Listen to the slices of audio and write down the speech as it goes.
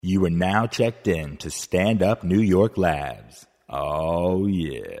You are now checked in to Stand Up New York Labs. Oh,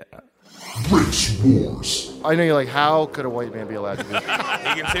 yeah. Race Wars. I know you're like, how could a white man be allowed to do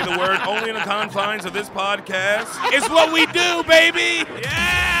that? He can say the word only in the confines of this podcast. It's what we do, baby!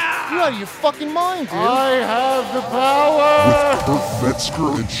 Yeah! You're out of your fucking mind, dude. I have the power. With Kurt Metzger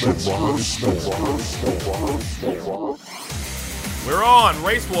and Shabazz. We're on.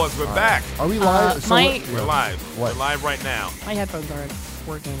 Race Wars, we're back. Are we live? We're live. What? We're live right now. My headphones aren't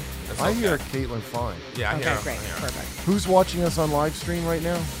working. That's I okay. hear Caitlin fine. Yeah, I Okay, hear her. great, I hear her. perfect. Who's watching us on live stream right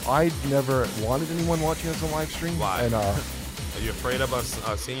now? I never wanted anyone watching us on live stream. Why? And Are you afraid of us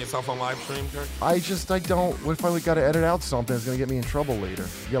seeing yourself on live stream, Kurt? I don't. What if I got to edit out something that's going to get me in trouble later?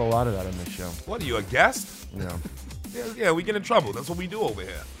 You get a lot of that on this show. What, are you a guest? You know. Yeah, we get in trouble. That's what we do over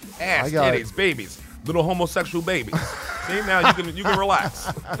here. Ass, I got titties, babies, little homosexual babies. See, now you can relax.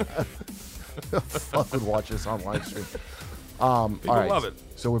 Fuck would watch us on live stream. People all right. love it.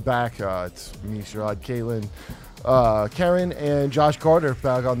 So we're back. It's me, Sherrod, Caitlin, Karen, and Josh Carter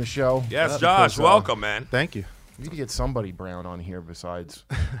back on the show. Yes, Josh, welcome, man. Thank you. We need to get somebody brown on here besides.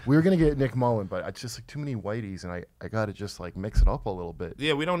 We were gonna get Nick Mullen, but it's just like too many whiteys, and I gotta just like mix it up a little bit.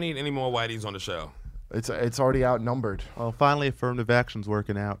 Yeah, we don't need any more whiteys on the show. It's already outnumbered. Well, finally, affirmative action's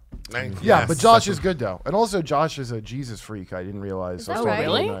working out. Yeah, but Josh is good though, and also Josh is a Jesus freak. I didn't realize. Is that right?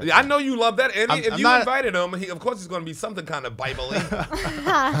 Really? Yeah, I know you love that. And I'm if you not- invited him, of course he's going to be something kind of Bible-y.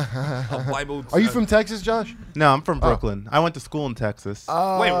 A Bible. Are you from Texas, Josh? No, I'm from Brooklyn. I went to school in Texas.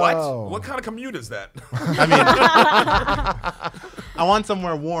 Wait, what? What kind of commute is that? I mean, I want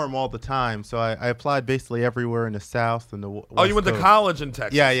somewhere warm all the time, so I applied basically everywhere in the South and the West Oh, you went to Coast. college in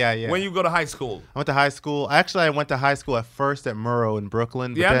Texas? Yeah. When you go to high school? I went to high school. Actually, I went to high school at first at Murrow in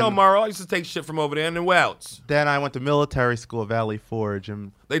Brooklyn. But Yeah, I then, know Morrow. I used to take shit from over there. And then where else? Then I went to military school at Valley Forge.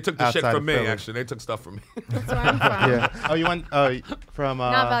 And They took the shit outside from of me, Philly. actually. They took stuff from me. That's where I'm from. Yeah. Oh, you went from.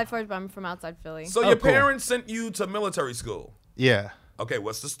 Not Valley Forge, but I'm from outside Philly. So your parents sent you to military school. Yeah. Okay,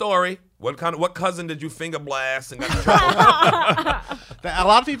 what's the story? What cousin did you finger blast and got in trouble? A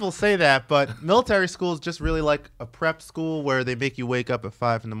lot of people say that, but military school is just really like a prep school where they make you wake up at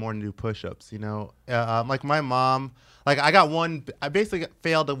 5 in the morning to do push-ups. You know, like my mom, like I basically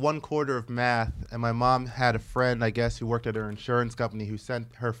failed a 1 quarter of math, and my mom had a friend, I guess, who worked at her insurance company who sent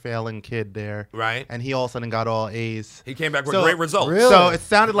her failing kid there. Right. And he all of a sudden got all A's. He came back with So- great results. Really? So it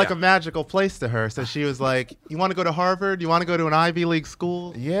sounded like Yeah. a magical place to her. So she was like, "You want to go to Harvard? You want to go to an Ivy League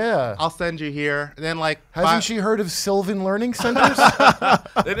school? Yeah. I'll send you here." And then like Hasn't she heard of Sylvan Learning Centers?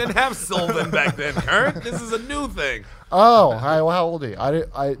 They didn't have Sylvan back then, Kurt. This is a new thing. Oh, hi. Well, how old are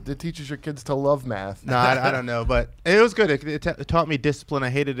you? It teaches your kids to love math. No, I don't know, but it was good. It taught me discipline. I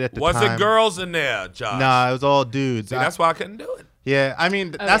hated it at the Was time. it girls in there, Josh? Nah, it was all dudes. See, that's why I couldn't do it. Yeah, I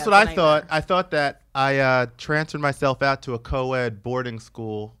mean, Oh, that's yeah, what it's I a thought. nightmare. I thought that I transferred myself out to a co-ed boarding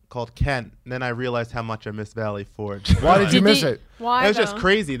school called Kent, and then I realized how much I missed Valley Forge. Why did you Did miss they- it? Why? It was just though?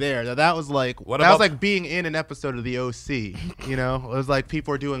 crazy there. That was like What that was about- like being in an episode of the OC. You know, it was like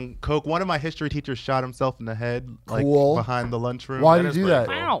people were doing coke. One of my history teachers shot himself in the head, like Cool. behind the lunchroom. Why That did is you do pretty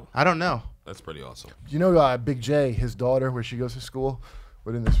that? cool. Wow. I don't know. That's pretty awesome. You know Big J, his daughter, where she goes to school,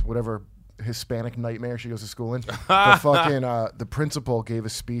 but in this whatever Hispanic nightmare she goes to school in. The principal gave a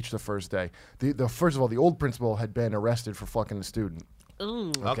speech the first day. The first of all, the old principal had been arrested for fucking a student.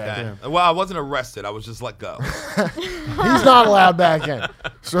 Ooh. Okay. Well, I wasn't arrested. I was just let go. He's not allowed back in.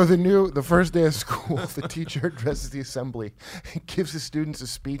 So the first day of school, the teacher addresses the assembly and gives the students a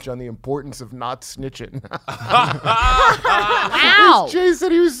speech on the importance of not snitching. Wow. Jay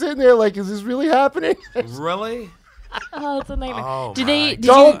said he was sitting there like, is this really happening? Really? Oh, it's a nightmare. Oh, did my they? Did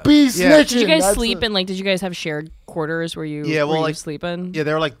Don't you, be Yeah. snitching. did you guys That's sleep the- in Did you guys have shared quarters where you? Yeah, well, were you like- sleeping. Yeah,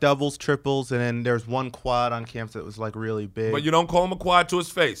 there were like doubles, triples, and then there's one quad on campus that was like really big. But you don't call him a quad to his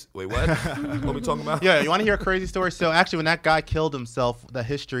face. Wait, what? What are we talking about? Yeah, you want to hear a crazy story? So actually, when that guy killed himself, the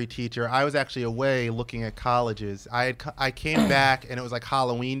history teacher, I was actually away looking at colleges. I came back and it was like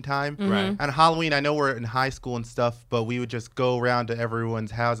Halloween time. Right. And Halloween, I know we're in high school and stuff, but we would just go around to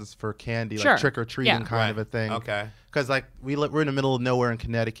everyone's houses for candy, Sure. like trick or treating Yeah. kind of a thing. Okay. Because like we're in the middle of nowhere in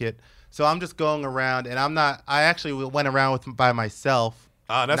Connecticut, so I'm just going around, and I actually went around by myself.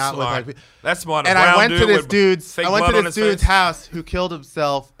 Ah, that's not with, smart. like, That's smart. A And I brown went to dude this with dude's. fake I went blood to on this his dude's face? house who killed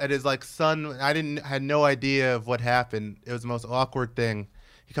himself, and his like son. Had no idea of what happened. It was the most awkward thing.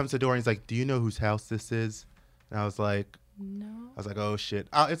 He comes to the door and he's like, "Do you know whose house this is?" And I was like, No. I was like, oh shit,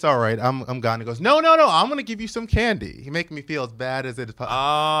 it's all right. I'm gone. He goes, no, I'm gonna give you some candy. He making me feel as bad as it is. It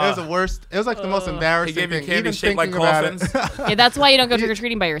was the worst. It was like the most embarrassing He gave you thing. candy Even shaped like thinking about coffins. it. Yeah, that's why you don't go trick or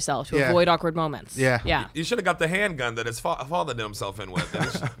treating by yourself to Yeah. avoid awkward moments. Yeah. Yeah. You should have got the handgun that his father did himself in with.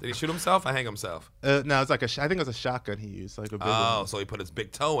 Did he shoot himself or hang himself? No, it's like I think it was a shotgun he used, like a big Oh, one. so he put his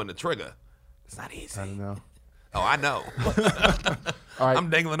big toe in the trigger. It's not easy. I don't know. Oh, I know. All right. I'm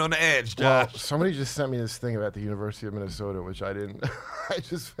dangling on the edge, Well, Josh. somebody just sent me this thing about the University of Minnesota, which I didn't. I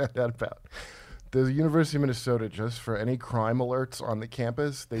just found out about. The University of Minnesota, just for any crime alerts on the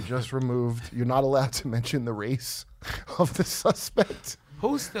campus, they just removed. You're not allowed to mention the race of the suspect.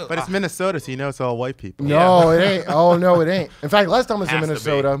 Who's still? But it's Minnesota, so you know it's all white people. No, it ain't. Oh no, it ain't. In fact, last time I was in Has to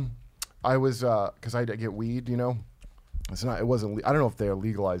be. Minnesota, I was because I get weed. You know, it's not. It wasn't. I don't know if they're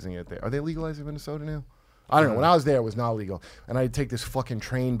legalizing it there. Are they legalizing Minnesota now? I don't know. When I was there, it was not legal, and I'd take this fucking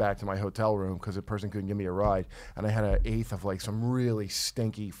train back to my hotel room because the person couldn't give me a ride, and I had an eighth of like some really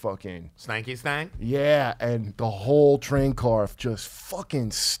stinky fucking. Stanky stank? Yeah, and the whole train car just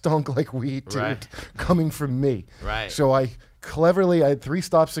fucking stunk like weed, dude, Right. coming from me. Right. So I had 3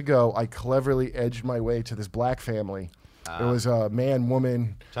 stops to go. I cleverly edged my way to this black family. It was a man,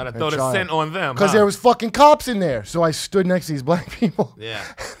 woman, Try to and throw the child. scent on them. Because huh? there was fucking cops in there. So I stood next to these black people. Yeah.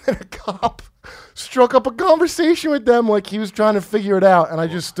 And a cop struck up a conversation with them like he was trying to figure it out. And I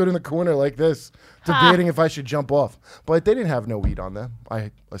just stood in the corner like this, debating if I should jump off. But they didn't have no weed on them,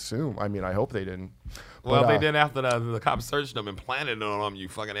 I assume. I mean, I hope they didn't. Well, But, they did after the cops searched them and planted it on them, you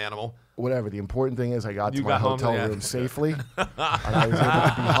fucking animal. Whatever. The important thing is I got to You my got home, hotel yeah. room safely. And I was able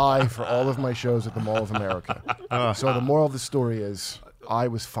to be high for all of my shows at the Mall of America. So the moral of the story is I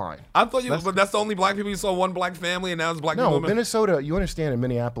was fine. I thought but that's the only black people you saw. One black family, and now it's black No, people. Minnesota, you understand in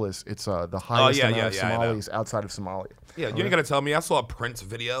Minneapolis, it's the highest yeah, amount of yeah, I know. Somalis outside of Somalia. Yeah, you ain't gotta tell me. I saw a Prince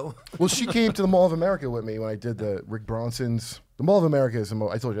video. Well, she came to the Mall of America with me when I did the Rick Bronson's. The Mall of America is I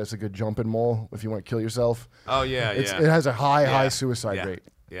told you that's a good jumping mall if you want to kill yourself. Oh yeah, It yeah. has a high Yeah, suicide yeah, rate.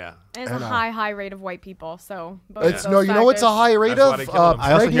 Yeah. And it's And, a high rate of white people. So both It's of no, those you know what's a factors. high rate That's why of? they kill them.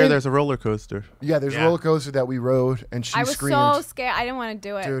 I also hear pregnant- there's a roller coaster. Yeah, there's Yeah. a roller coaster that we rode, and she I was screamed. so scared. I didn't want to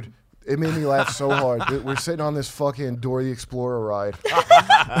do it. Dude, it made me laugh so hard. We're sitting on this fucking Dora the Explorer ride.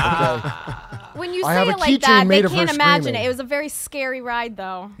 Okay. When you I say have a it like keychain that, made they of her can't imagine screaming. it. It was a very scary ride,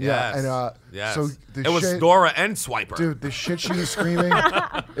 though. Yeah, Yes. and yes. so the it was shit- Dora and Swiper. Dude, the shit she was screaming,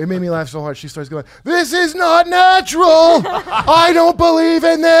 it made me laugh so hard. She starts going, "This is not natural! I don't believe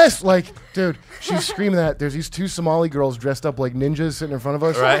in this!" Like, dude, she's screaming that. There's these 2 Somali girls dressed up like ninjas sitting in front of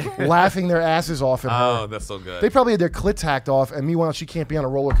us, Right. laughing their asses off at Oh, her. that's so good. They probably had their clits hacked off, and meanwhile, she can't be on a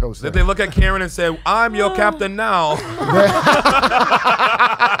roller coaster. Did they look at Karen and say, "I'm your captain now"?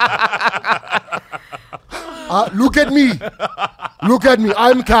 Look at me! Look at me!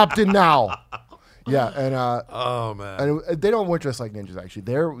 I'm captain now! Yeah, and Oh man. and they don't wear dressed like ninjas. Actually,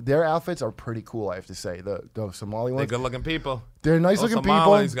 their outfits are pretty cool. I have to say, the Somali They're ones. good-looking people. They're nice Those looking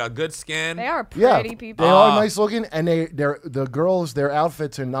Somalis people. got good skin. They are Yeah, pretty people. they are nice looking, and the girls, their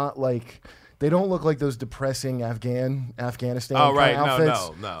outfits are not like. They don't look like those depressing Afghanistan Oh, kind right. of No,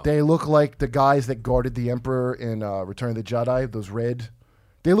 outfits. no. They look like the guys that guarded the Emperor in Return of the Jedi. Those red.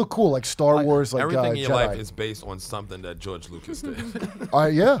 They look cool, like Star Wars, like Everything in your Jedi. life is based on something that George Lucas did.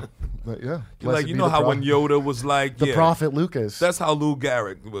 Yeah, But yeah. like, Blessed you be know the how pro- when Yoda was like, the yeah, prophet Lucas. that's how Lou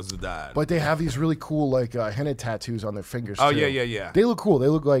Gehrig was died. But they have these really cool like henna tattoos on their fingers. Oh, too. yeah. They look cool. They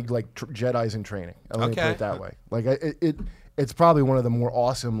look like Jedi's in training. Let me put Okay. it that way. Like it's probably one of the more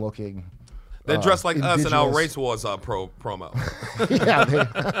awesome looking. They're dressed like us in our indigenous- race wars promo.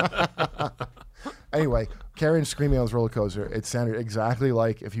 Yeah. Anyway, Karen screaming on this roller coaster. It sounded exactly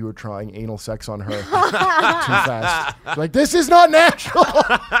like if you were trying anal sex on her too fast. Like, this is not natural.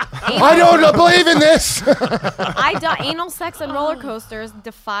 I don't believe in this. Anal sex and roller coasters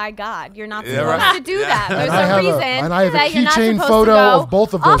defy God. You're not Yeah, supposed right. to do Yeah. that. There's And I a have a- reason and I have a that you're not keychain supposed photo to go of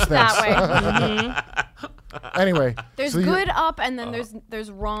both of those up that things. way. Mhm. Anyway, There's so you- good up and then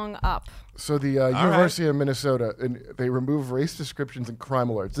there's wrong up. So the University of Minnesota, and they remove race descriptions and crime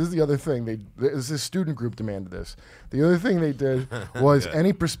alerts. This is the other thing. This student group demanded this. The other thing they did was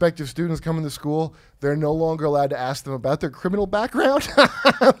any prospective students coming to school, they're no longer allowed to ask them about their criminal background.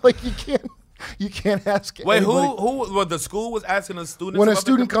 Like you can't ask. Wait, anybody. who? What the school was asking the students When a about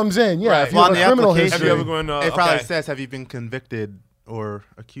student comes in, yeah, Right. if you Well, have on the a criminal application, history, Have you ever gone, it probably okay. says, "Have you been convicted or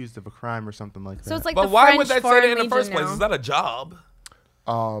accused of a crime or something like that?" So it's like But the why French would that say foreign that in the legion first place? now. Is that a job?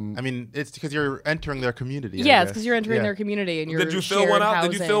 I mean, it's because you're entering their community. I Yeah, it's guess. because you're entering Yeah. their community and you're Did you fill one out?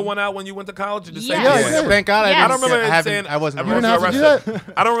 Did you fill one out when you went to college? Did you say Yes. Yeah, I yes? did. Thank God Yes. I don't remember I it saying I wasn't. You didn't have to do arrested.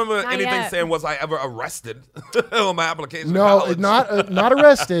 I don't remember Not anything yet. saying was I ever arrested on my application. No, to college. not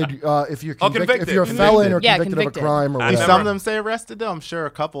arrested. If you're convicted. If you're a Convicted. felon or Yeah, convicted of a convicted. crime or I Did whatever. some of them say arrested though? I'm sure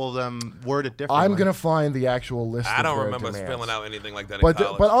a couple of them worded differently. I'm gonna find the actual list. I of don't their remember demands. filling out anything like that in But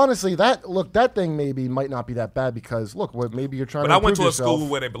college. but honestly, that thing maybe might not be that bad because look, what maybe you're trying But to. I went to improve a school yourself.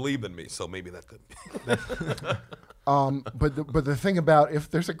 where they believed in me, so maybe that could be. But the thing about if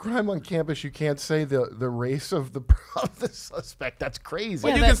there's a crime on campus, you can't say the race of the suspect. That's crazy.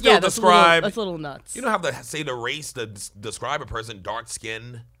 But you can still describe. That's a little nuts. You don't have to say the race to describe a person: dark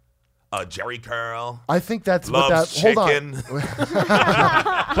skin, Jerry curl, I think that's loves what that. chicken. Hold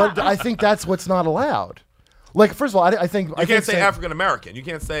on. But I think that's what's not allowed. Like, first of all, I think You can't say African American. You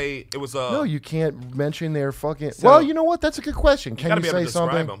can't say it was a. No, you can't mention their fucking. So- well, you know what? That's a good question. Can gotta you be able say to describe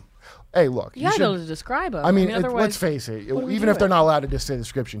something? them. Hey, look. You gotta be should- able to describe them. I mean, otherwise, let's face it. what do we Even do if they're with not allowed to just say the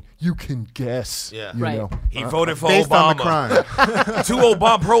description, you can guess. Yeah. You Right. know. He voted for based on the Obama. crime. Two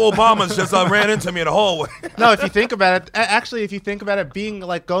pro Obamas just ran into me in the hallway. No, if you think about it, actually, if you think about it, being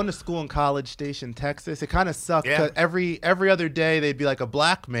like going to school in College Station, Texas, it kind of sucked. Yeah. 'Cause every other day they'd be like a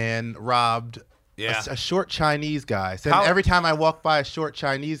black man robbed Yeah. a short Chinese guy. So How- every time I walk by a short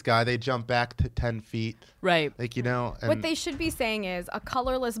Chinese guy, they jump back to 10 feet. right. Like, you know. And What they should be saying is a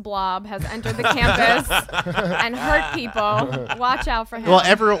colorless blob has entered the campus and hurt people. Watch out for him.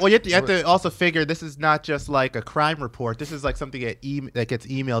 well, you have to also figure this is not just like a crime report. This is like something that gets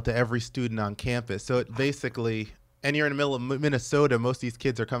emailed to every student on campus. So it basically, and you're in the middle of Minnesota. Most of these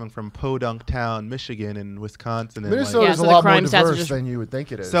kids are coming from Podunk Town, Michigan, and Wisconsin. And Minnesota's Yeah, so a the lot more crime stats are diverse just- than you would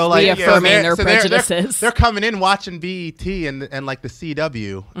think it is. So like Reaffirming they're- their so they're- prejudices. They're coming in watching BET and like the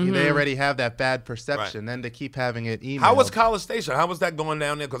CW. They already have that bad perception. Then they keep having it emailed. How was College Station? How was that going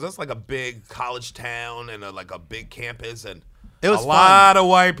down there? Because that's like a big college town and like a big campus and It was a fun. lot of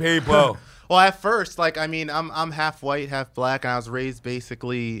white people. Well, at first, like, I mean, I'm half white, half black, and I was raised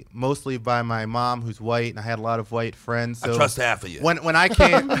basically mostly by my mom, who's white, and I had a lot of white friends. So I trust half of you. When I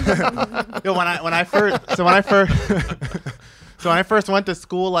came, when I first went to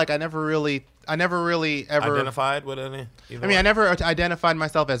school, like, I never really ever Identified with any? I mean, I never identified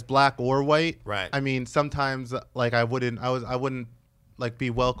myself as black or white. Right. I mean, sometimes like I wouldn't like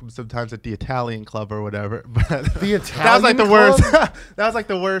be welcome sometimes at the Italian club or whatever. But The that was like the Italian worst. club? That was like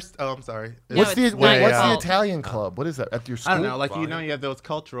the worst. Oh, I'm sorry. What's the it's not what's your the fault. Italian club? What is that at your school? I don't know. Like Fine. you have those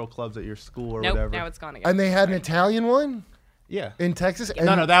cultural clubs at your school or Nope. whatever. Now it's gone again. And they had an Italian one Yeah. in Texas.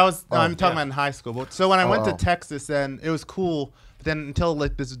 No, that was Oh, I'm talking yeah. about in high school. But so when I went to Oh. Texas, then it was cool. But then until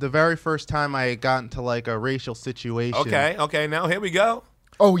like this is the very first time I got into like a racial situation. Okay. Now here we go.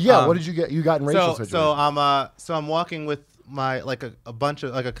 Oh yeah, what did you get? You got in racial So situation. I'm walking with my like a bunch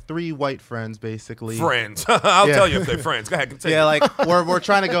of like 3 white friends basically. Friends. I'll Yeah. tell you if they're friends. Go ahead. Continue. Yeah, like we're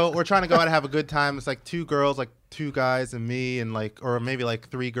trying to go out and have a good time. It's like 2 girls, like 2 guys and me, and like or maybe like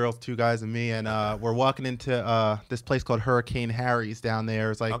 3 girls, 2 guys and me, and we're walking into this place called Hurricane Harry's down there.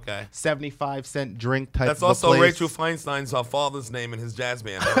 It's like Okay. 75-cent drink type. That's of a also place. Rachel Feinstein's father's name in his jazz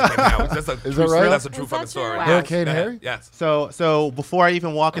band. Hurricane Howard. That's a Is true that right? That's a true Is fucking that story. true? Yes. Wow. Hurricane Go ahead. Harry? Yes. So before I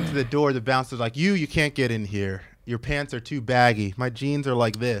even walk into the door, the bouncer's like, you can't get in here. Your pants are too baggy. My jeans are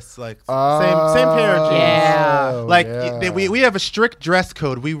like this, like same pair of jeans. Yeah. Oh, Like yeah. we have a strict dress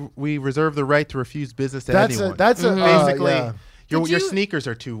code. We reserve the right to refuse business to anyone. That's a basically yeah. your Did you- sneakers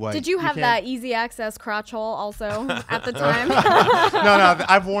are too white. Did you have can't- that easy access crotch hole also at the time? No,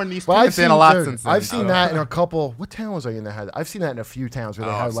 I've worn these But pants in a lot since then. I've seen that in a couple. What town was I in that had? I've seen that in a few towns where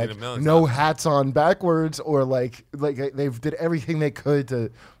they Oh, had I've seen like it millions no of times. hats on backwards, or like they've did everything they could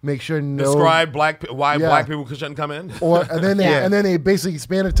to make sure no. Describe why Yeah. black people shouldn't come in. Or and then they Yeah. and then they basically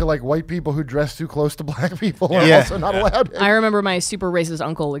expanded to like white people who dress too close to black people are Yeah. also not allowed. I remember my super racist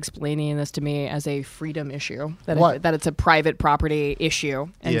uncle explaining this to me as a freedom issue, What? that it's a private property issue,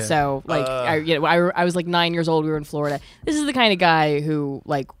 and Yeah. so like I was like 9 years old. We were in Florida. This is the kind of guy who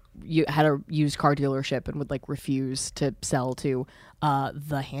like you had a used car dealership and would like refuse to sell to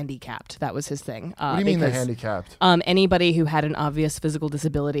the handicapped. That was his thing. What do you mean the because, handicapped? Anybody who had an obvious physical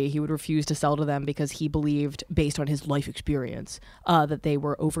disability, he would refuse to sell to them because he believed, based on his life experience, that they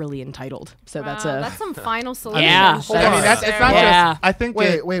were overly entitled. So Wow, that's that's some final solution. Yeah. shit I mean, that's right it's not there. Yeah. just. I think.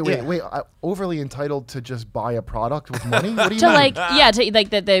 Wait. Overly entitled to just buy a product with money? What do you to mean? like to like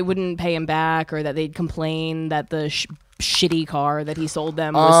that they wouldn't pay him back, or that they'd complain that the shitty car that he sold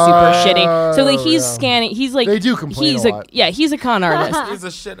them was super shitty. So like he's yeah. scanning. He's like They do complain he's a lot. Yeah, he's a con artist. He's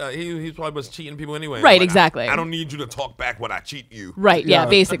a shit. He probably was cheating people anyway. Right, Like, exactly. I don't need you to talk back when I cheat you. Right. Yeah. Yeah.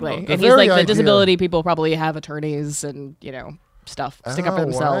 Basically, The and he's very like the idea- disability people probably have attorneys and stuff stick up for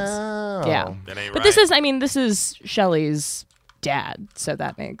themselves. Wow. Yeah. That ain't But right. this is Shelley's dad, so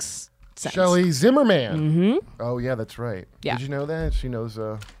that makes sense. Shelley Zimmerman. Mm-hmm. Oh yeah, that's right. Yeah. Did you know that? She knows.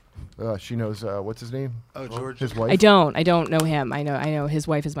 What's his name? Oh, George. His wife. I don't know him. I know his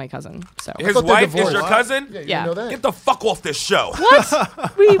wife is my cousin. So His thought they're wife is divorced. your cousin? Yeah, you Yeah. didn't know that? Get the fuck off this show.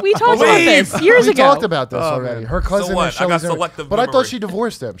 what? we talked about Leave. this years we ago. talked about this already. Her cousin what? and I Shelley got Zimmerman. selective But I memory. thought she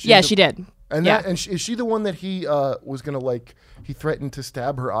divorced him. Yeah, she did. And yeah. is she the one that he was gonna like? He threatened to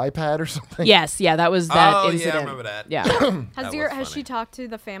stab her iPad or something. Yes, yeah, that was that Oh, incident. yeah, I remember that. Yeah. Has was she funny. talked to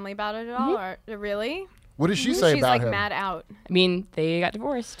the family about it at all? Or really? What did she say She's about like him? mad out. I mean, they got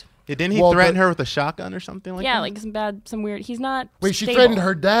divorced. Yeah, didn't he Well, threaten but- her with a shotgun or something like Yeah, that? like some weird. He's not. Wait, she stable. threatened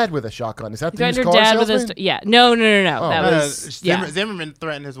her dad with a shotgun. Is that He the used threatened her car dad with salesman? a. No. That No, was. Yeah. Zimmerman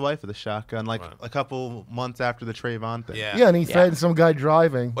threatened his wife with a shotgun like a couple months after the Trayvon thing. Yeah. Yeah, and he threatened some guy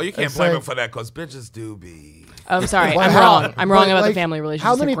driving. Well, you can't and blame saying- him for that because bitches do be. Oh, I'm sorry. Well, I'm how- wrong. I'm wrong but, about like, the family relationship.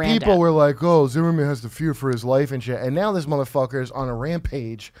 How many with granddad. people were like, "Oh, Zimmerman has to fear for his life and shit," and now this motherfucker is on a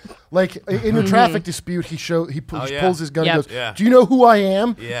rampage. Like in a traffic dispute, he yeah. pulls his gun Yep. and goes, Yeah. "Do you know who I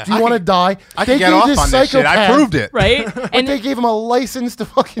am? Yeah. Do you I want to die?" I They can get gave off this on this shit. I psychopath- proved it. right? But And they gave him a license to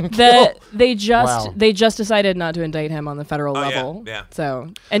fucking kill. they just Wow. they just decided not to indict him on the federal yeah, level. yeah. So,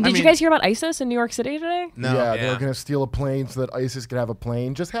 and did you mean- guys hear about ISIS in New York City today? No. Yeah, they Yeah. were gonna steal a plane so that ISIS could have a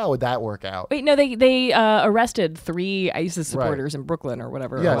plane. Just how would that work out? Wait, no, they arrested 3 ISIS supporters in Brooklyn or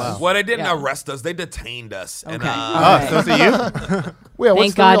whatever. Yes. It was. Well, they didn't Yeah. arrest us. They detained us. And, Okay. Oh, so is it you? Well,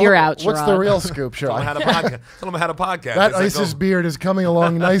 Thank God you're out, What's the Sherrod. real scoop, Tell them I Sherrod? had a podcast. Tell them I had a podcast. That It's like, ISIS oh, beard is coming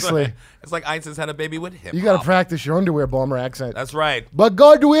along nicely. It's like ISIS had a baby with him. You got to practice your underwear bomber accent. That's right. But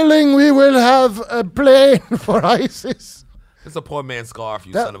God willing, we will have a plane for ISIS. It's a poor man's scarf,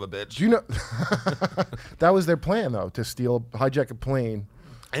 you That- son of a bitch. Do you know? That was their plan, though, to hijack a plane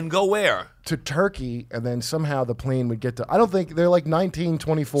And go where? to Turkey, and then somehow the plane would get to. I don't think they're like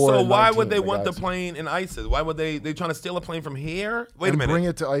 1924. So and why 19, would they the want the guys. plane in ISIS? Why would they trying to steal a plane from here? Wait and a minute. bring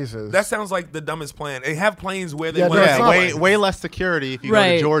it to ISIS? That sounds like the dumbest plan. They have planes where they Yeah, want no, to it's Yeah, not way less security if you go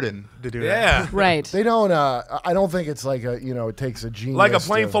Right. to Jordan to do that. Yeah. Right. They don't. I don't think it's like it takes a genius. Like a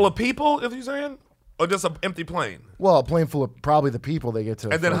plane to- full of people, if you're saying? Or just an empty plane? Well, a plane full of probably the people they get to.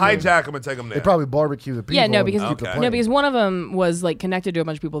 And then fucking- hijack them and take them there. They probably barbecue the people. Yeah, no, and because keep the Okay. plane. no, because one of them was like connected to a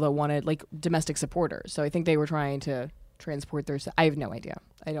bunch of people that wanted like domestic supporters. So I think they were trying to transport their. I have no idea.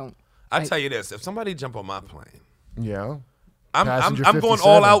 I don't. I tell you this, if somebody jump on my plane, Yeah. I'm Passenger going 57.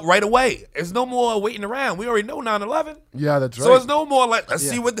 all out right away. There's no more waiting around. We already know 9/11. Yeah, that's right. So it's no more like, let's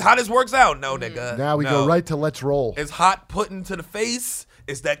see how this works out. No, nigga. Now we No. go right to let's roll. It's hot putting to the face.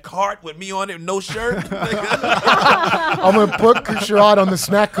 It's that cart with me on it, no shirt. I'm gonna put Sherrod on the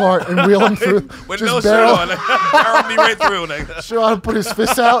snack cart and wheel him through. with just no barrel. shirt on. Barrel me right through, nigga. Sherrod will put his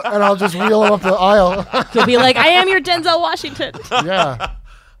fists out and I'll just wheel him up the aisle. He'll be like, I am your Denzel Washington. Yeah.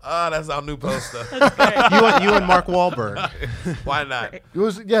 That's our new poster. You and Mark Wahlberg. Why not? It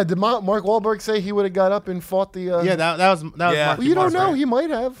was. Yeah. Did Mark Wahlberg say he would have got up and fought the? Yeah, that was Yeah. Mark. Well, you don't Wahlberg. know. He might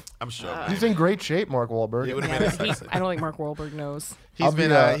have. I'm sure. He's in great shape, Mark Wahlberg. He would have made it sexy. I don't think Mark Wahlberg knows. I'll be,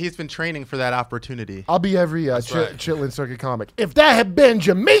 He's been training for that opportunity. I'll be every right. Chitlin Circuit comic. If that had been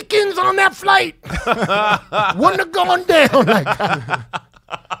Jamaicans on that flight, wouldn't have gone down like that.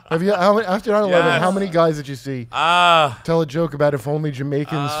 Have you after 9/11? Yes. How many guys did you see tell a joke about if only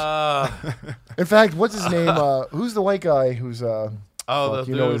Jamaicans? In fact, what's his name? Who's the white guy? Who's the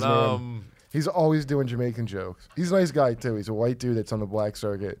you know his dude, name. He's always doing Jamaican jokes. He's a nice guy too. He's a white dude that's on the black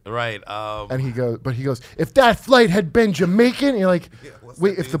circuit. right. And he goes, if that flight had been Jamaican, and you're like, what's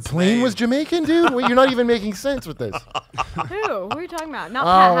wait, that if the dude's plane name? was Jamaican, dude, wait, you're not even making sense with this. Who? Who are you talking about? Not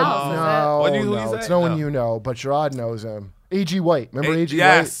Pat House, is it? no, What'd you no, say? it's no one No. you know, but Sherrod knows him. A.G. White, remember A.G.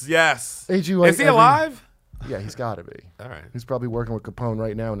 Yes, yes. A.G. White. Is he alive? Yeah, he's got to be. All right. He's probably working with Capone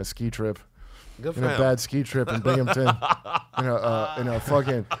right now in a ski trip. Good In for a him. bad ski trip in Binghamton, in a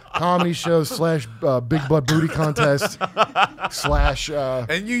fucking comedy show / big butt booty contest /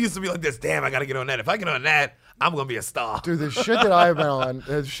 And you used to be like this. Damn, I gotta get on that. If I get on that, I'm gonna be a star. dude, the shit that I went on,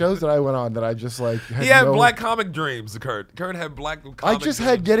 the shows that I went on that I just like. He had no- black comic dreams. Kurt had black. Comic I just dreams.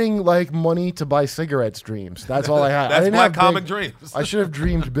 had getting like money to buy cigarettes dreams. That's all I had. I That's didn't black have comic big- dreams. I should have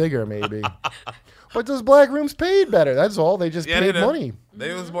dreamed bigger, maybe. But those black rooms paid better. That's all. They just Yeah, paid they did. money.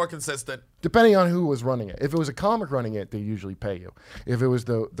 They was more consistent. Depending on who was running it. If it was a comic running it, they usually pay you. If it was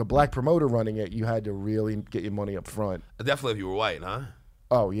the black promoter running it, you had to really get your money up front. Definitely if you were white, huh?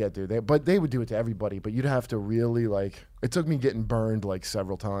 Oh yeah, dude. But they would do it to everybody. But you'd have to really like. It took me getting burned like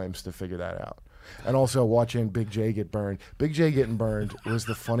several times to figure that out. And also watching Big J get burned. Big J getting burned was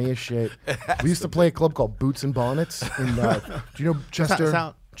the funniest shit. We used to play a club called Boots and Bonnets. In, do you know Chester?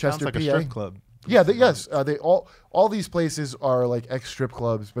 Sounds Chester, like PA. a strip club. Yeah, yes. They all these places are like ex-strip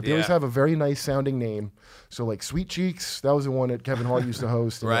clubs, but they always Yeah. have a very nice sounding name. So like Sweet Cheeks, that was the one that Kevin Hart used to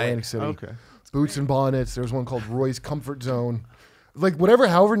host in Right. Atlantic City. Okay. Boots and Bonnets. There was one called Roy's Comfort Zone. Like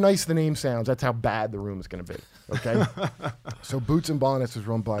however nice the name sounds, that's how bad the room is going to be. Okay. So Boots and Bonnets was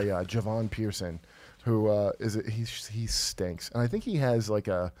run by Javon Pearson, who he stinks, and I think he has like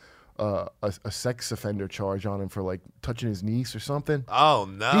a sex offender charge on him for like touching his niece or something. Oh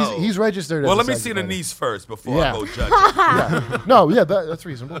no. He's registered. Well, as let a me sex see the offender. niece first before Yeah. I go judge it. Yeah. No, yeah, that's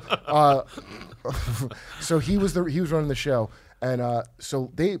reasonable. So he was running the show, and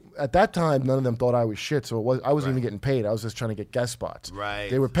so they at that time none of them thought I was shit. So I wasn't even getting paid. I was just trying to get guest spots. Right.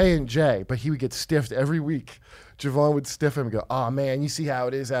 They were paying Jay, but he would get stiffed every week. Javon would stiff him and go, "Oh man, you see how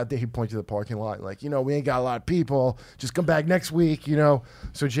it is out there." He'd point to the parking lot, like, we ain't got a lot of people. Just come back next week,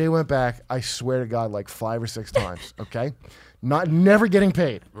 So Jay went back. I swear to God, like 5 or 6 times. Okay, never getting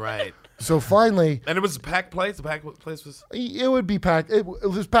paid. Right. So finally, And it was a packed place. The packed place was. it would be packed. It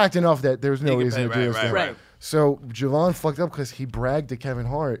was packed enough that there was no He could reason pay, to do right, this right, thing. right. So Javon fucked up because he bragged to Kevin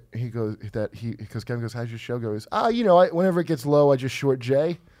Hart. He goes because Kevin goes, "How's your show go?" He goes, whenever it gets low, I just short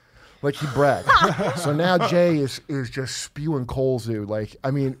Jay. Like he bragged. So now Jay is just spewing coals, dude. Like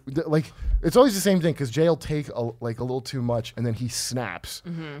it's always the same thing because Jay will take a little too much and then he snaps,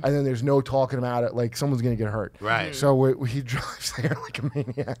 and then there's no talking about it. Like someone's gonna get hurt. Right. So he drives there like a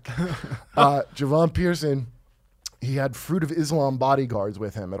maniac. Javon Pearson. He had Fruit of Islam bodyguards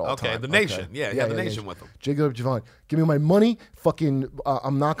with him at all times. Okay, the Nation. Yeah, he had the Nation with him. Jay goes up to Javon, give me my money. Fucking,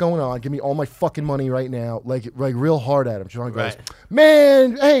 I'm not going on. Give me all my fucking money right now. Like real hard at him. Javon goes, Right.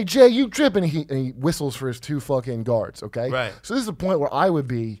 man, hey, Jay, you tripping. And he whistles for his 2 fucking guards, okay? Right. So this is the point where I would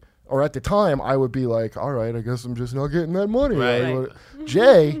be, or at the time, I would be like, all right, I guess I'm just not getting that money. Right. Like,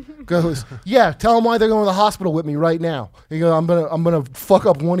 Jay goes, yeah, tell him why they're going to the hospital with me right now. He goes, I'm gonna fuck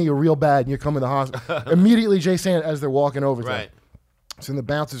up one of you real bad, and you're coming to the hospital. Immediately, Jay saying it as they're walking over to him. Right. So then the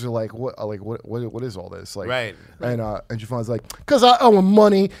bouncers are like, what is all this? Like, Right. And Javon's like, because I owe him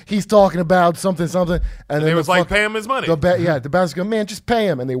money. He's talking about something. And then They was like, pay him his money. The bouncers go, man, just pay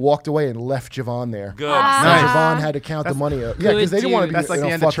him. And they walked away and left Javon there. Good. So Nice. Javon had to count the money. Yeah, because they didn't want to be That's like in the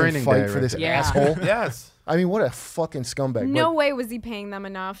a end of fucking training fight day for right this there. Yeah. asshole. Yes. I mean, what a fucking scumbag. No But- way was he paying them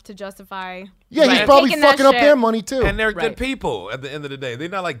enough to justify. Yeah, he's Right. probably Taking that fucking up shit. their money too. And they're Right. good people at the end of the day. They're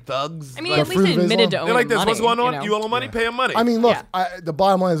not like thugs. I mean, Like, at least Fruit they of admitted Islam. to owning they're like this. money, What's going on? you know? You owe him money? Pay him money. I mean, look, Yeah. the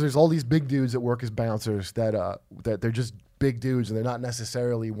bottom line is there's all these big dudes that work as bouncers that they're just big dudes and they're not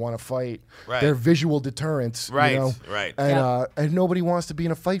necessarily want to fight. Right. They're visual deterrents. Right, You know? right. And Yeah. And nobody wants to be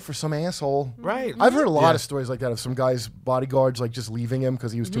in a fight for some asshole. Right. I've heard a lot of stories like that of some guys bodyguards like just leaving him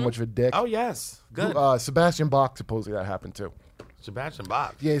because he was too much of a dick. Oh yes. Good. Sebastian Bach supposedly that happened too. Sebastian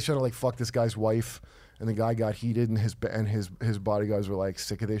Bach. Yeah, he's trying to like fuck this guy's wife, and the guy got heated, and his bodyguards were like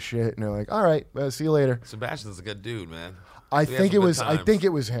sick of this shit, and they're like, "All right, see you later." Sebastian's a good dude, man. I We had think some it good was. I times. think it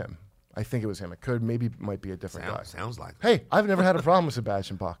was him. It might be a different guy. Sounds like. Hey, I've never had a problem with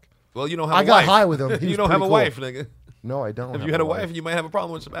Sebastian Bach. Well, you don't have I a got wife. high with him. He You was don't have a pretty cool. wife, nigga. No, I don't. If have you had a wife. wife, you might have a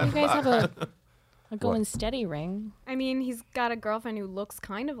problem with You Sebastian guys Bach. have a going steady ring. I mean, he's got a girlfriend who looks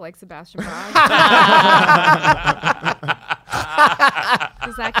kind of like Sebastian Bach.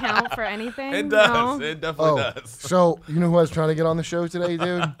 Does that count for anything? It does. No? It definitely does. So you know who I was trying to get on the show today,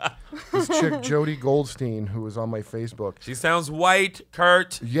 dude? This chick Jody Goldstein, who was on my Facebook. She sounds white,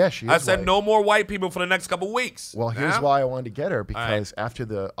 Kurt. Yeah, she is I said white. no more white people for the next couple weeks. Well, here's Yeah? why I wanted to get her because after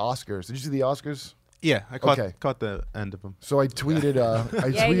the Oscars, did you see the Oscars? Yeah, I caught, Okay. caught the end of them. So I tweeted,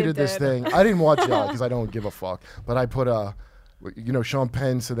 Yeah, you tweeted this did. thing. I didn't watch it because I don't give a fuck. But I put Sean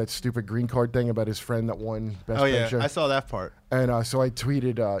Penn said that stupid green card thing about his friend that won Best Oh yeah, Picture, I saw that part. and so I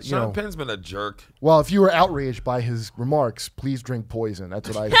tweeted, Sean Penn's been a jerk. well, if you were outraged by his remarks, please drink poison. That's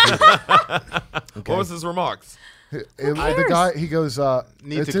what I tweeted. Okay. What was his remarks? The guy, he goes,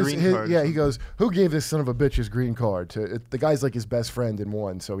 Needs it's a green card. Yeah, he goes, who gave this son of a bitch his green card? The guy's like his best friend in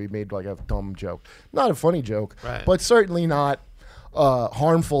one, so he made like a dumb joke. Not a funny joke, Right. but certainly not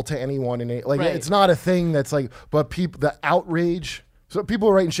harmful to anyone. Like Right. it's not a thing that's like, but the outrage. So people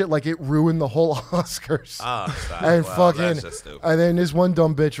are writing shit like it ruined the whole Oscars. Oh, stop. And Wow, fucking, that's just stupid. and then this one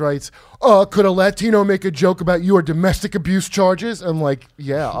dumb bitch writes, could a Latino make a joke about your domestic abuse charges? I'm like,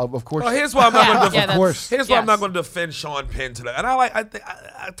 yeah, of course. Well, here's why I'm not Yeah, going to yeah, of that's- course. Here's why I'm not yes. going to defend Sean Penn today. And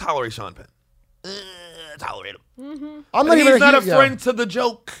I tolerate Sean Penn. Tolerate him. I'm But he's not a yeah. friend to the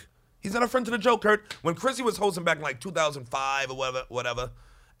joke. He's not a friend to the joke, Kurt. When Chrissy was hosting back in like 2005 or whatever,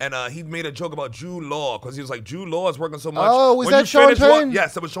 and he made a joke about Jude Law because he was like, Jude Law is working so much. Oh, was When that you Sean finish Penn?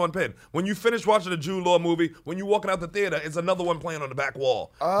 Yes, that was Sean Penn. When you finish watching the Jude Law movie, when you're walking out the theater, it's another one playing on the back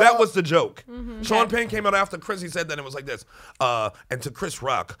wall. That was the joke. Sean Penn came out after Chris. He said that it was like this. And to Chris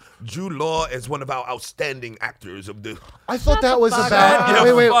Rock, Jude Law is one of our outstanding actors of the. I thought that was fuck about.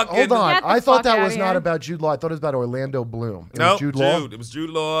 up. Wait, Fucking- hold on. Get the I thought fuck that outta was not here. about Jude Law. I thought it was about Orlando Bloom. It No, was Jude Law. It was Jude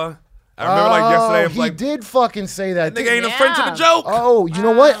Law. I remember like yesterday. I was he like, did fucking say that. nigga ain't a Yeah. friend to the joke. Oh, you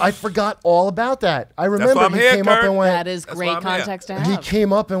know what? I forgot all about that. I remember why I'm he here, came up Kurt. and went. That is That's great why I'm here. context to He have.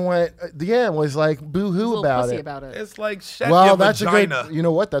 came up and went. And was like boo-hoo Little about pussy it. about it. It's like shut Well, your that's vagina. a good. You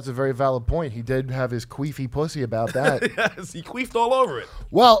know what? That's a very valid point. He did have his queefy pussy about that. Yes, he queefed all over it.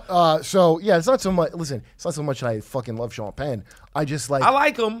 Well, so yeah, it's not so much. Listen, it's not so much that I fucking love Sean Penn. I just like. I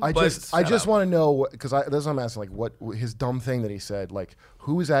like him. I but just shut up. want to know because that's what I'm asking. Like, what his dumb thing that he said. Like,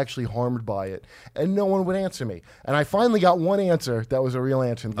 who is actually harmed by it? And no one would answer me. And I finally got one answer that was a real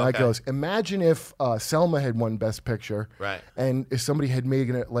answer. And that Okay. goes: imagine if Selma had won Best Picture, Right. And if somebody had made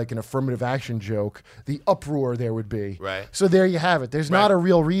an affirmative action joke, the uproar there would be. Right. So there you have it. There's not Right. a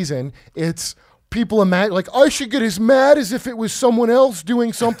real reason. It's. People imagine, like, I should get as mad as if it was someone else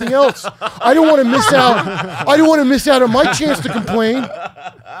doing something else. I don't want to miss out. I don't want to miss out on my chance to complain.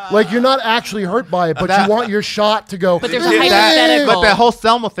 Like, you're not actually hurt by it, but you want your shot to go. But there's a "Eh." hypothetical. But that whole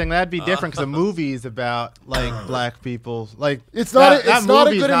Selma thing, that'd be different because the movie's about like black people. Like It's not. that It's not a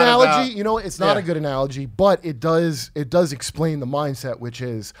movie's good not analogy. about- You know, it's not a Yeah. good analogy, but it does explain the mindset, which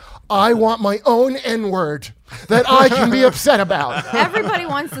is, I want my own N-word that I can be upset about. Everybody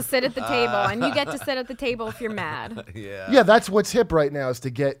wants to sit at the table, and you get to sit at the table if you're mad. Yeah, that's what's hip right now is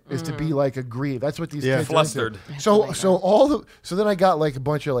to be like aggrieved. That's what these kids are Flustered. into. So then I got like a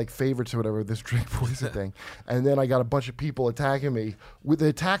bunch of like favorites or whatever this Drake Poison thing, and then I got a bunch of people attacking me. The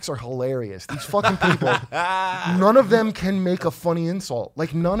attacks are hilarious. These fucking people, none of them can make a funny insult.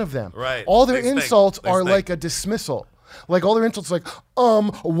 Like none of them. Right. All their They stink. insults They are stink. like a dismissal. Like all their insults, like,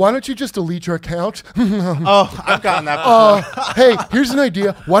 why don't you just delete your account? Oh, I've gotten that before. Hey, here's an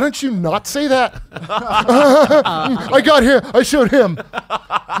idea. Why don't you not say that? I got here. I showed him.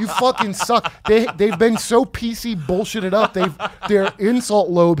 You fucking suck. They've been so PC bullshitted up. Their insult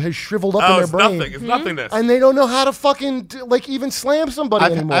lobe has shriveled up in Oh, their it's brain, nothing. It's nothingness. and they don't know how to fucking like even slam somebody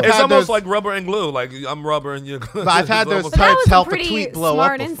I've- anymore. I've It's had almost those- like rubber and glue. Like I'm rubber and you're. But I've had those But that types was a help a pretty tweet blow up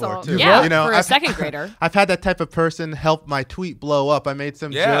smart before insult. too. Yeah, you know, for a I've- second grader. I've had that type of person help my tweet blow up. I made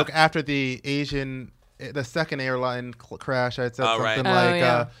some Yeah. joke after the second airline crash. I said Oh, right. something Oh, like,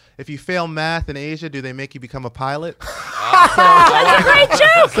 yeah. "If you fail math in Asia, do they make you become a pilot?" That's a great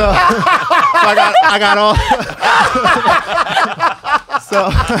joke. So I got all.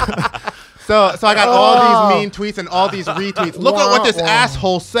 So I got all these mean tweets and all these retweets. Look at what this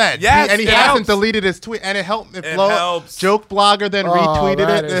asshole said. Yes, and he it hasn't helps. deleted his tweet, and it helped. It It blow up. helps. Joke blogger then retweeted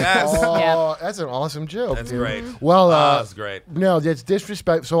that it. is- Yes. oh, that's an awesome joke. That's dude. great. Well, That's great. no, that's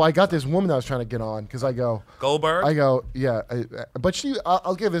disrespect. So I got this woman that I was trying to get on because I go, Goldberg. yeah, but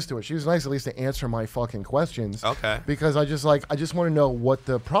I'll give this to her. She was nice at least to answer my fucking questions. Okay. Because I just want to know what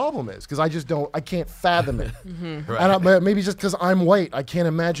the problem is because I can't fathom it. Right. And maybe just because I'm white, I can't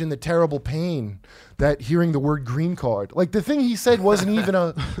imagine the terrible pain that hearing the word green card. Like the thing he said wasn't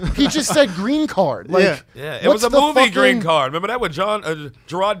even he just said green card. Like, Yeah. Yeah, it was what's a the movie Green fucking- Card. Remember that with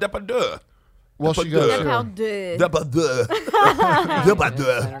Gerard Depardieu? Well, she goes, Depardieu. sure.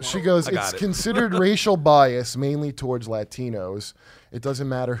 Depardieu. She goes, I got it's it. considered racial bias mainly towards Latinos. It doesn't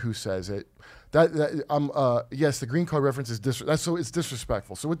matter who says it. Yes, the green card reference is it's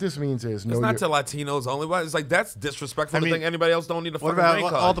disrespectful. So what this means is It's not to Latinos only. But it's like that's disrespectful I to mean, think anybody else don't need a What fucking green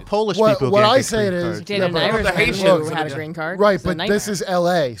about card. all the Polish What- people? what can't I get say it green is- cards? Dated an but- the Irishman Haitians who had a and- green card. Right, It's a but this nightmare. is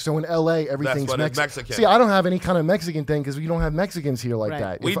L.A. So in L.A. everything's what it's Mexican. Mexican. See, I don't have any kind of Mexican thing because we don't have Mexicans here like Right.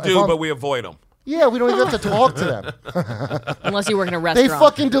 that. we If do, I'm- but we avoid them. yeah, we don't even have to talk to them. Unless you work in a They restaurant.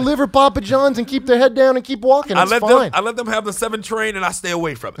 fucking deliver Papa John's and keep their head down and keep walking. It's fine. I let them have the 7 train and I stay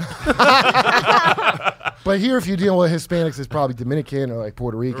away from it. But here, if you deal with Hispanics, it's probably Dominican or like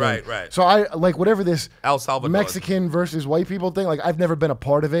Puerto Rican. Right. So I like whatever this El Salvador. Mexican versus white people thing. Like I've never been a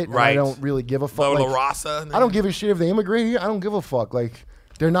part of it. And I Right. don't really give a fuck. Lola Like, Rasa. I don't give a shit if they immigrate here. I don't give a fuck. Like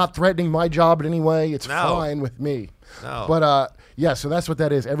they're not threatening my job in any way. It's No. fine with me. No. But yeah. So that's what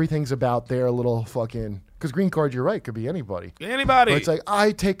that is. Everything's about their little fucking. Because green card, you're right, could be anybody. Anybody. But it's like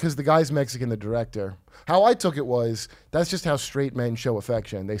I take because the guy's Mexican, the director. How I took it was That's just how straight men show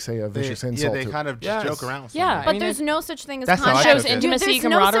affection. They say a vicious Yeah, insult. they to- kind of just joke around with Yeah, somebody. I But mean, there's no such thing as That's how I contact. took it. Intimacy, There's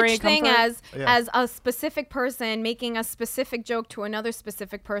camaraderie, no such thing comfort. as a specific person making a specific joke to another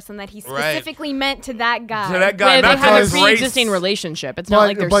specific person that he Right. specifically meant to that guy. To that guy, Where they not have a his race. pre-existing relationship. It's not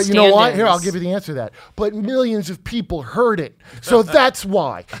like they're but you know what? Here, I'll stand-ins. give you the answer to that. But millions of people heard it, so that's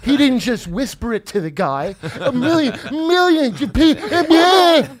why he didn't just whisper it to the guy. Millions of people.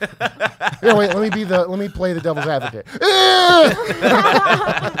 Yeah, wait. Let me play the devil's advocate.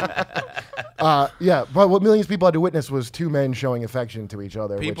 Yeah, but what millions of people had to witness was two men showing affection to each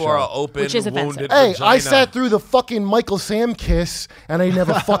other. People which, are open, Which is offensive. wounded Hey, vagina. I sat through the fucking Michael Sam kiss, and I didn't have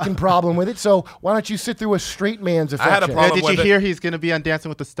a fucking problem with it. So why don't you sit through a straight man's affection? had a problem Did with you it. hear he's going to be on Dancing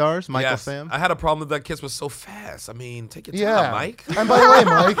with the Stars, Michael Yes. Sam? I had a problem that kiss was so fast. I mean, take your Yeah, time, Mike. And by the way,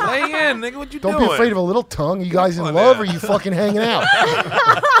 Mike, Lay in, nigga. What you don't doing? be afraid of a little tongue. You guys in on love, now. or you fucking hanging out?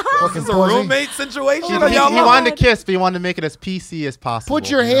 Fucking This is a pussy. roommate situation. He, or he- y'all he love? wanted to kiss, but he wanted to make it as PC as possible. Put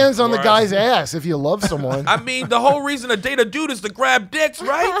your you know? hands on the Right. guy's ass if you love someone. I mean, the whole reason to date a dude is to grab dicks,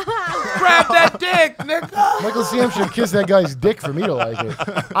 right? Grab that dick, nigga. Michael Sam should kiss that guy's dick for me to like it.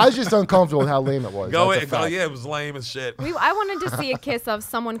 I was just uncomfortable with how lame it was. Go That's a in. Go, fact. yeah, it was lame as shit. I wanted to see a kiss of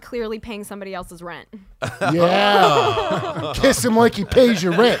someone clearly paying somebody else's rent. Yeah. Kiss him like he pays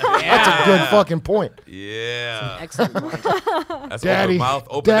your rent. That's a good fucking point. Yeah. Excellent point. That's Daddy, open mouth,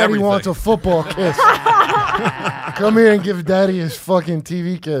 open Daddy everything. wants a football kiss. Come here and give Daddy his fucking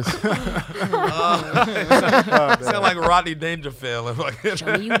TV kiss. Sound like Rodney Dangerfield.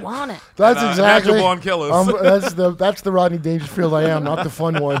 Show me you want it. That's And, exactly. Natural Born Killers. That's the Rodney Dangerfield I am, not the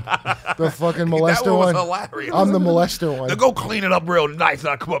fun one, the fucking that molester one was one. hilarious. I'm the molester one. Now go clean it up real nice and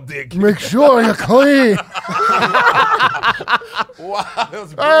I'll come up there and Make sure you're clean. Wow, that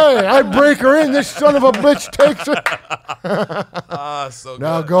was great. Hey, I break her in. This son of a bitch takes her. So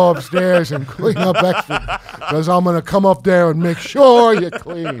Now good. go upstairs and clean up extra, because I'm gonna come up there and make sure you're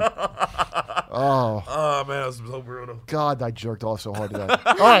clean. Oh Oh man, that was so brutal. God, I jerked off so hard to that.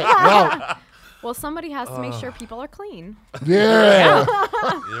 All right, well, Well, somebody has to make sure people are clean. yeah.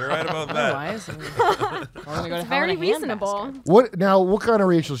 You're right about that. Otherwise, I'm It's very reasonable. What kind of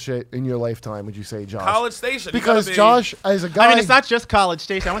racial shit in your lifetime would you say, Josh? College Station. you Because gotta be- Josh, as a guy, I mean, it's not just College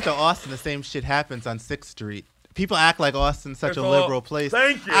Station. I went to Austin. The same shit happens on 6th Street. People act like Austin's such It's a all- liberal place.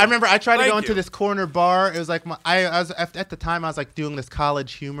 Thank you. I remember I tried to Thank go into you. this corner bar. It was like I was at the time I was like doing this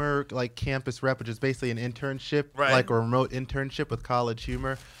college humor like campus rep, which is basically an internship, Right. like a remote internship with College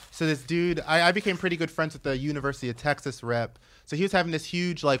Humor. So this dude, I became pretty good friends with the University of Texas rep. So he was having this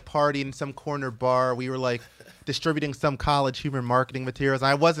huge like party in some corner bar. We were like distributing some College Humor marketing materials. And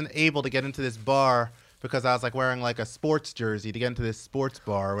I wasn't able to get into this bar because I was like wearing like a sports jersey to get into this sports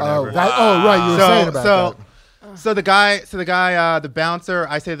bar or whatever. right, you were saying about that. So the guy, the bouncer,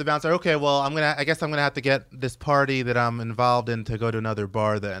 I say to the bouncer, okay, well, I guess I'm gonna have to get this party that I'm involved in to go to another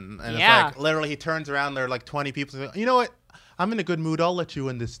bar then. And Yeah. it's like literally he turns around, there are like 20 people. So, you know what? I'm in a good mood. I'll let you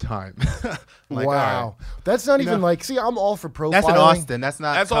in this time. I'm like, all Wow, right. that's not even know, like. See, I'm all for profiling. That's in Austin. That's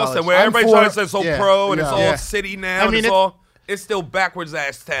not. That's college. Austin, where I'm everybody for- tries to say it's so yeah, pro and it's yeah. all Yeah. city now. I and mean, it's still backwards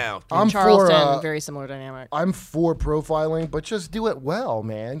ass town. I'm Charleston, for. very similar dynamic. I'm for profiling, but just do it well,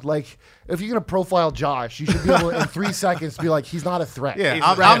 man. Like, if you're gonna profile Josh, you should be able to, in 3 seconds, be like, he's not a threat. Yeah, He's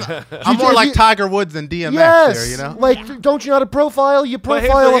I'm more if like you- Tiger Woods than DMX Yes. here, you know? Like, don't you know how to profile? You But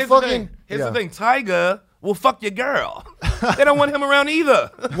profile a here's the fucking. thing. Here's Yeah. the thing. Tiger will fuck your girl. They don't want him around either.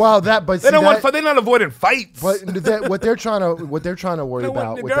 Wow, that. But They see, don't that, want. They're not avoiding fights. But what they're trying to worry They want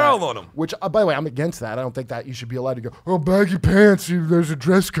about the with girl that, on 'em. which by the way, I'm against that. I don't think that you should be allowed to go, oh, baggy pants. There's a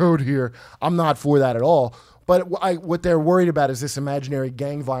dress code here. I'm not for that at all. But what they're worried about is this imaginary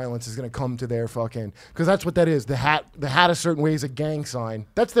gang violence is going to come to their fucking, because that's what that is. The hat a certain way is a gang sign.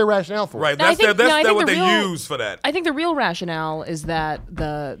 That's their rationale for right. it. No, I That's think- their, no, I that's think what the they real- use for that. I think the real rationale is that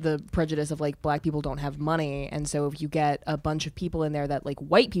the prejudice of like black people don't have money, and so if you get a bunch of people in there that like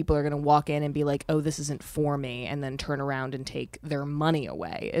white people are going to walk in and be like, oh, this isn't for me, and then turn around and take their money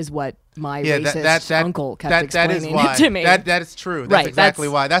away is what my racist uncle kept explaining that is why. it to me. That is true. That's Right, exactly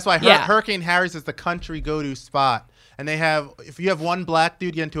that's- why. That's why yeah. Hurricane Harry's is the country go-to spot. And they have, if you have one black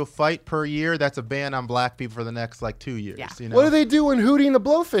dude get into a fight per year, that's a ban on black people for the next like 2 years. Yeah. You know? What do they do when Hootie and the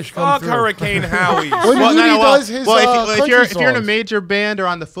Blowfish come Fuck through? Hurricane Howie. When Well, Hootie well, does his well, if country you're in a songs. major band or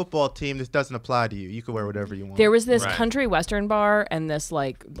on the football team, this doesn't apply to you. You can wear whatever you want. There was this Right. country western bar and this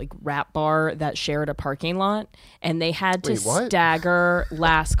like rap bar that shared a parking lot, and they had to Wait, what? stagger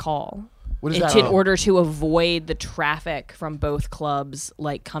last call. What is in, that? in order to avoid the traffic from both clubs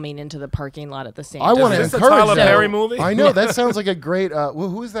like coming into the parking lot at the same I time. want to Is this a encourage Tyler that. Perry movie? I know that sounds like a great.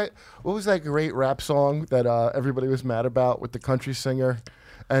 Who is that? What was that great rap song that everybody was mad about with the country singer?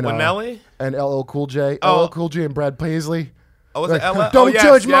 and With Nelly? and LL Cool J, Oh. LL Cool J and Brad Paisley. Oh, was it Like, Ella? Don't yes,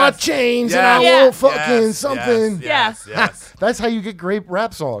 judge my yes. chains, yes, and I Yeah. won't fucking yes, something. Yes, yes. That's how you get great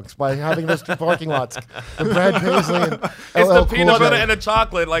rap songs, by having those two parking lots. The Brad Paisley and It's LL the Cool peanut butter J. and the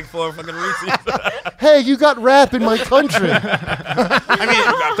chocolate, like for fucking Reese's. Hey, you got rap in my country. I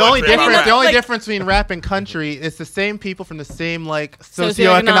mean, the only country. difference, Like- the only like- difference between rap and country is the same people from the same like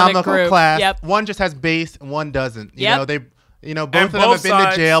Socioeconomic socioeconomic group. class. Yep. One just has bass and one doesn't. You Yep. know, both And of them both have been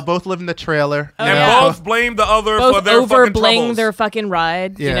sides- to jail. Both live in the trailer. Oh, you And know? yeah. both blame the other for Both their over fucking bling troubles. their fucking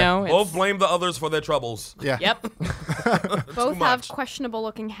ride. You Yeah. know. Both It's- blame the others for their troubles. Yeah. Yep. Both have much. questionable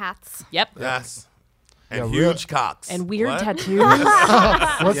looking hats. Yep. Yes. And Yeah, huge cocks. And weird What? tattoos. What's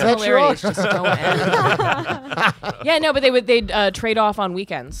that, Hilarious. Sherlock? Just don't end. Yeah, no, but they'd trade off on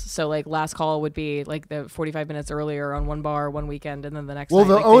weekends. So like last call would be like the 45 minutes earlier on one bar one weekend, and then the next. Well, night,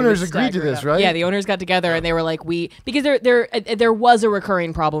 the like, they would owners agreed to stagger it this, up. right? Yeah, the owners got together and they were like, because there was a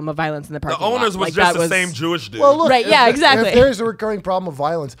recurring problem of violence in the The parking lot. owners was Like, just that the same Jewish dude. Well, look, Right, if yeah, the- exactly. If there's a recurring problem of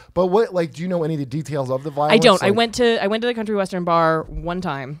violence, but what, like, do you know any of the details of the violence? I don't. I Like- went to the Country Western bar one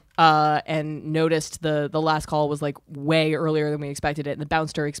time and noticed the last call was like way earlier than we expected it. And the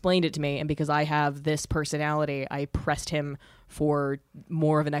bouncer explained it to me, and because I have this personality, I pressed him for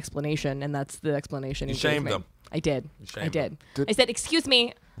more of an explanation, and that's the explanation. You he gave shamed me. him. I did. I shamed did. I said, "Excuse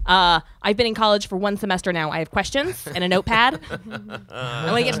me. I've been in college for one semester now. I have questions and a notepad. I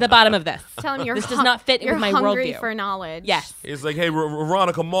want to get to the bottom of this. Tell him you're This does not fit you're with my hungry worldview. for knowledge. Yes. He's like, hey,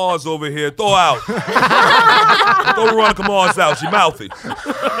 Veronica Mars over here. Throw out. Throw Veronica Mars out. She mouthy.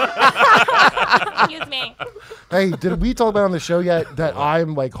 Excuse me. Hey, did we talk about on the show yet that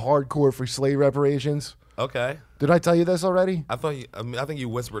I'm like hardcore for slave reparations? Okay. Did I tell you this already? I think you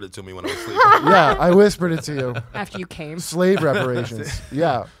whispered it to me when I was sleeping. Yeah, I whispered it to you. After you came. Slave reparations.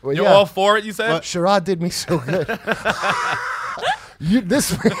 Yeah. Well, You're yeah. all for it, you said? Sherrod did me so good.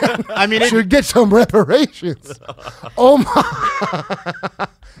 This man I mean, should get some reparations. Oh my!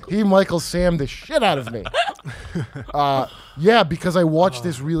 He Michael Sam the shit out of me. Yeah, because I watched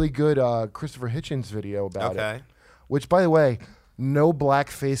this really good Christopher Hitchens video about it. Okay. Which, by the way, no black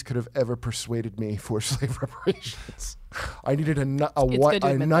face could have ever persuaded me for slave reparations. I needed a good to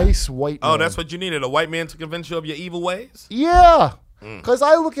admit nice white. Oh, man. that's what you needed? A white man to convince you of your evil ways? Yeah, because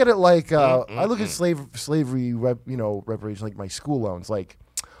I look at it like I look at slavery, reparations like my school loans. Like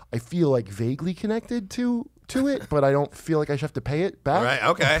I feel like vaguely connected to it, but I don't feel like I should have to pay it back. Right,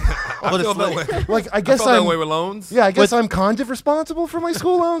 okay. I feel that way. Like I I guess feel that I'm. way with loans. Yeah, I guess I'm kind of responsible for my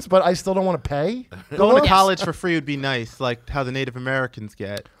school loans, but I still don't want to pay. the going loans. to college for free would be nice, like how the Native Americans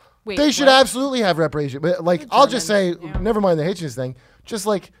get. Wait, They should what? absolutely have reparations. But like, I'll just say, Germans, yeah. never mind the Hitchens thing. Just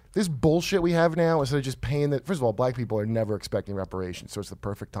like this bullshit we have now, instead of just paying that. First of all, black people are never expecting reparations, so it's the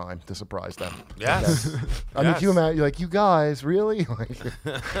perfect time to surprise them. Yes. I mean, can you Yes. imagine? You're like, you guys, really? Like,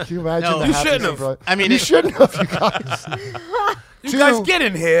 can you imagine? No, the you happiness shouldn't of, have. I mean, you it- shouldn't have, you guys. You guys get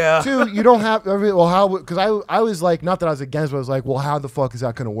in here. Two, you don't have. Well, how? Because I was like, not that I was against, but I was like, well, how the fuck is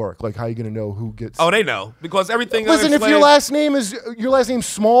that going to work? Like, how are you going to know who gets? Oh, they know. Because everything Listen, if your last name is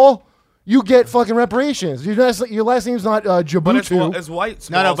Small, you get fucking reparations. Your last name's not But Jabutu. it's white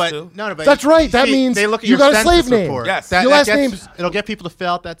No, smalls, no, too. but That's right. That see, means they look at you your got a census slave name. report. Yes. That, Your that last gets- name's- it'll get people to fill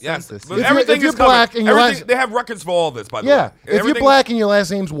out that Yes. census. But If everything you're is covered. black and your Everything- last- they have records for all this, by the Yeah, way. if you're Everything- black and your last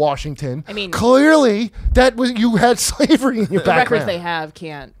name's Washington, I mean- clearly that was you had slavery in your The records background. they have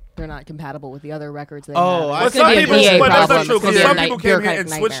they're not compatible with the other records they Oh, have. I It's But gonna some be a people, VA but that's problem. not true It's gonna because be a some night- people came here bureaucratic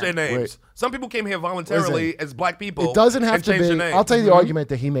and switched their nightmare. names. Wait. Some people came here voluntarily Listen, as black people. It doesn't have and to changed be. their name. I'll tell you the argument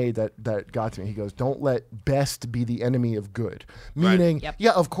that he made that got to me. He goes, "Don't let best be the enemy of good." Meaning, Yep.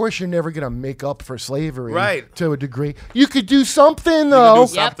 yeah, of course you're never gonna make up for slavery, Right. To a degree. You could do something though.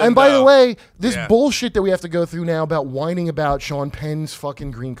 something, And by the though. way, this Yeah. bullshit that we have to go through now about whining about Sean Penn's fucking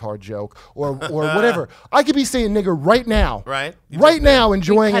green card joke or whatever. I could be saying nigger right now. Right. You Right just now,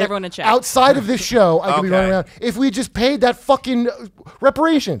 enjoying cut it everyone a check. outside of this show. I could be Okay. running around. If we just paid that fucking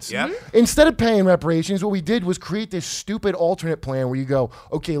reparations. Yep. Mhm. Instead of paying reparations, what we did was create this stupid alternate plan where you go,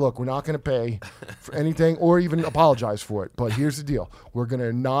 okay, look, we're not going to pay for anything or even apologize for it. But here's the deal. We're going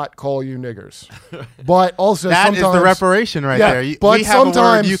to not call you niggers. But also That is sometimes. the reparation right Yeah, there. You- but we have a word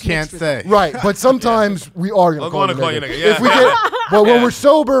sometimes- you can't say. Right, but sometimes we are going We're to call gonna you call you nigger. nigger, yeah. If we get, but when we're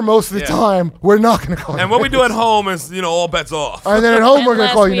sober most of the Yeah. time, we're not going to call you And what we niggers. do at home is, all bets off. And then at home, we're going to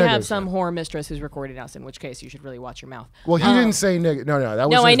Unless call you we have niggers. some whore mistress who's recording us, in which case you should really watch your mouth. Well, he didn't say nigger. No, that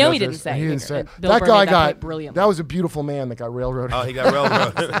was No, I his know he mistress, didn't say and He didn't nigger. say it. Bill That Burr guy made that got point brilliantly. That was a beautiful man that got railroaded. Oh, he got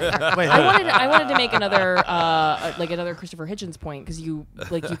railroaded. Wait, I wanted to make another another Christopher Hitchens point because you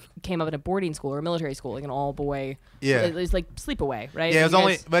came up in a boarding school or a military school, like an all boy. Yeah. It was like sleepaway, right? yeah, it was You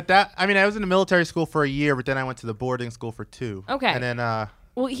only, guys- but I was in the military school for a year, but then I went to the boarding school for 2. Okay. And then,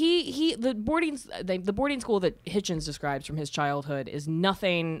 Well, the boarding school that Hitchens describes from his childhood is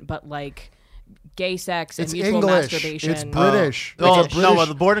nothing but like gay sex and It's mutual English. masturbation. It's British. Oh, It's a no, British- well,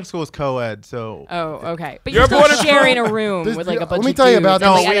 the boarding school is co-ed, so. Oh, okay. But Your you're still boarding sharing school- a room This- with like a let bunch me of tell you dudes about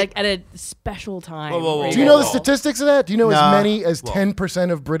and, this. like, at a special time. Whoa, whoa, whoa, where Do you you're know the all- statistics of that? Do you know Nah. as many as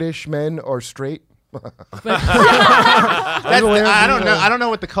 10% of British men are straight? I don't know. I don't know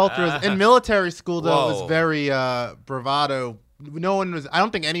what the culture is in military school. Though it Whoa. was very bravado. No one was. I don't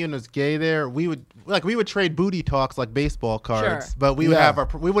think anyone was gay there. We would trade booty talks like baseball cards, Sure. but we would Yeah. have our.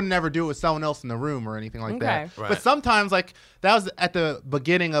 We would never do it with someone else in the room or anything like that. Okay. Right. But sometimes, like that was at the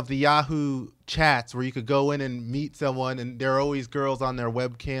beginning of the Yahoo chats where you could go in and meet someone, and there are always girls on their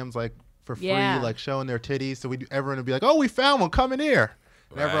webcams like for free, Yeah. like showing their titties. So everyone would be like, "Oh, we found one. Come in here."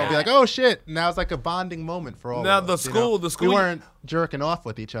 And everyone would be Right. like, "Oh shit!" And that was like a bonding moment for all. Now, of the us, you school- know? the school- We weren't jerking off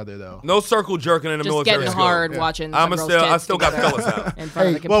with each other though. No circle jerking in the just military getting school. hard watching. I'm some girls' I tits still got together fellas out. in front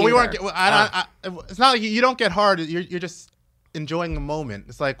of the computer. Well, we weren't. It's not like you don't get hard. You're just enjoying the moment.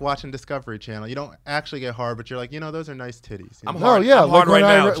 It's like watching Discovery Channel. You don't actually get hard, but you're like, those are nice titties. you I'm know? hard. yeah, I'm like hard when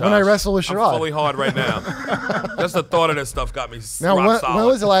right I now, re- when I Josh. wrestle with I'm Sherrod. fully hard right now. Just the thought of this stuff got me Now, rock solid. when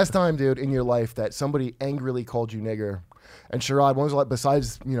was the last time, dude, in your life that somebody angrily called you nigger? And Sherrod, when was the last,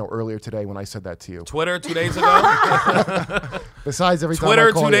 besides, earlier today when I said that to you? Twitter 2 days ago? Besides every time Twitter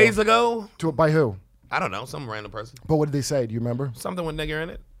I call 2 days you. ago? By who? I don't know. Some random person. But what did they say? Do you remember? Something with nigger in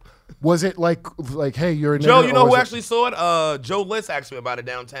it. Was it like, hey, you're a nigger? Joe, you or know was who it- actually saw it? Joe List asked me about it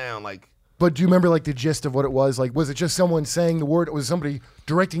downtown. Like, But do you remember like the gist of what it was? Like, was it just someone saying the word? Or was somebody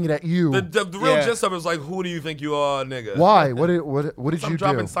directing it at you? the real Yeah. gist of it was like, who do you think you are, nigga? Why? What did I'm you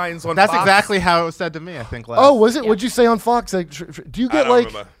dropping do? science on That's Fox. exactly how it was said to me. I think. Last. Oh, was it? What'd you say on Fox? Like, do you I get don't like?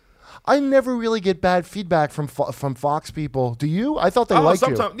 remember. I never really get bad feedback from Fox people. Do you? I thought they Oh, liked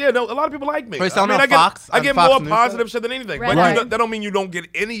you. sometimes, yeah, no, a lot of people like me. Wait, so on I get, Fox- I on get Fox more News? positive shit than anything. Right. But Right. that don't mean you don't get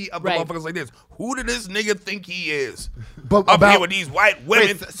any of the Right. motherfuckers like this. Who did this nigga think he is? But Up about here with these white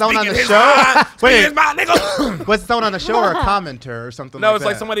women someone on speaking the his show? mind, Wait. speaking his mind, nigga. Was it someone on the show or a commenter or something? No, like it's that?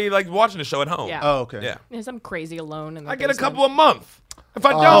 like somebody like watching the show at home. Yeah. Oh, okay. Yeah. Yeah, some crazy alone. In the I get a basement. couple a month. If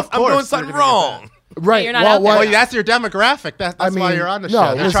I don't, of I'm course, doing you're something gonna get wrong. right. you're not out there. Well, that's your demographic. That's why mean, you're on the no, show.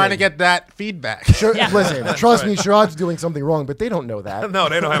 You're listen. trying to get that feedback. Sure, listen, trust me, Sherrod's doing something wrong, but they don't know that. No,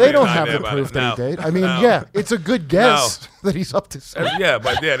 they don't have They any don't idea have the about proof it. that he No. did. I mean, No. yeah, it's a good guess that he's up to something. Yeah,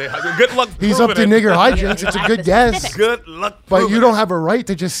 but yeah, good luck. He's up to proving it. nigger hijinks. It's a good guess. Good luck. But proving you don't it. have a right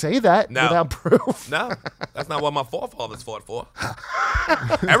to just say that No. without proof. No, that's not what my forefathers fought for.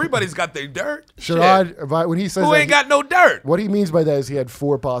 Everybody's got their dirt. Shit. Sherrod, when he says Who that, ain't got no dirt? what he means by that is he had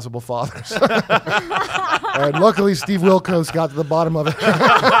 4 possible fathers. And luckily, Steve Wilkos got to the bottom of it.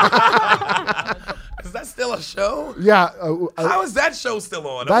 Is that still a show? Yeah. How is that show still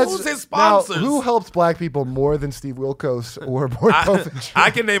on? That's, Who's his now, sponsors? who helps black people more than Steve Wilkos or Maury Povich? I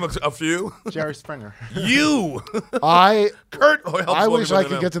can name a few. Jerry Springer. You, I Kurt. Helps more wish people I than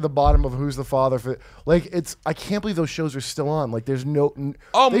could them. get to the bottom of who's the father for. Like, it's. I can't believe those shows are still on. Like, there's no.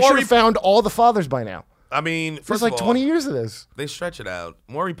 Oh, they should Maury- have found all the fathers by now. I mean, There's first like of all, 20 years of this. they stretch it out.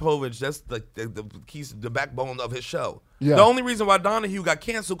 Maury Povich, that's the keys, the backbone of his show. Yeah. The only reason why Donahue got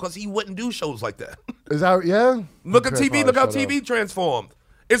canceled because he wouldn't do shows like that. Is that yeah? Look at Okay, TV. fine, Look how shut up. TV transformed.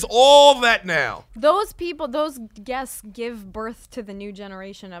 It's all that now. Those people, those guests give birth to the new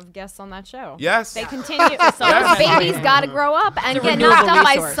generation of guests on that show. Yes. They continue. So Yes. those babies got to grow up and It's a get knocked renewable up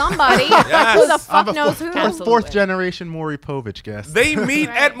by resource. somebody. Yes. Who the I'm fuck a knows who? Absolutely. fourth generation Maury Povich guest. They meet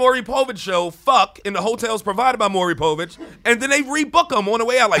at Maury Povich show, fuck, in the hotels provided by Maury Povich, and then they rebook them on the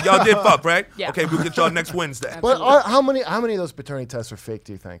way out. Like, y'all did fuck, right? Yeah. Okay, we'll get y'all next Wednesday. But how many of those paternity tests are fake?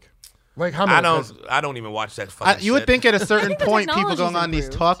 Do you think? Like how many? I don't even watch that fucking You would shit. think at a certain the point, people technology's going on these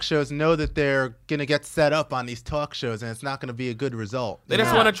improved. talk shows know that they're gonna get set up on these talk shows, and it's not gonna be a good result. They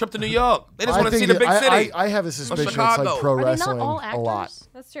just Yeah. want a trip to New York. They just I want to see think the big city. I have a suspicion it's Chicago. like pro Are they wrestling not all a actors? lot.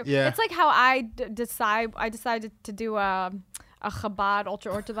 That's true. Yeah. It's like how I decided to do a Chabad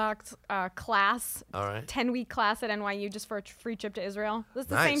ultra orthodox class, All right. 10-week class at NYU just for a free trip to Israel. This is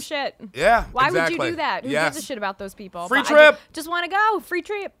the same Nice. shit. Yeah, Why exactly. would you do that? Who Yes. gives a shit about those people? Free But I trip. just want to go. Free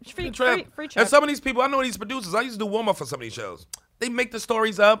trip. Free trip. And some of these people, I know these producers. I used to do warm up for some of these shows. They make the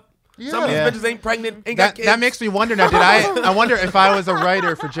stories up. Some of these Yeah. bitches ain't pregnant, ain't got That, kids. that makes me wonder now. I wonder if I was a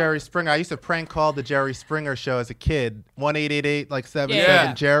writer for Jerry Springer. I used to prank call the Jerry Springer show as a kid. 1-888 like 77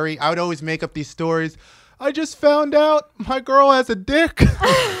 Yeah. Jerry. I would always make up these stories. I just found out my girl has a dick.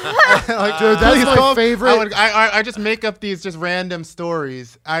 Like, Dude, that's my favorite. I just make up these just random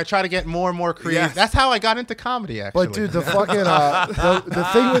stories. I try to get more and more creative. Yes. That's how I got into comedy, actually. But dude, the fucking the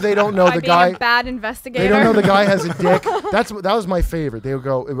thing where they don't know By the being guy. a bad investigator. They don't know the guy has a dick. That was my favorite. They would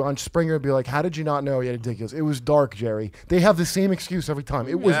go on Springer and be like, "How did you not know he had a dick?" He goes, "It was dark, Jerry." They have the same excuse every time.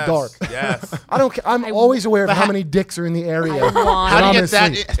 It was Yes, dark. Yes. I don't. I'm always aware of how many dicks are in the area. How do you get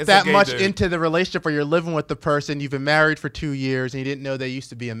that It's that a gay much dude. into the relationship where you're living with the person, you've been married for 2 years, and you didn't know they used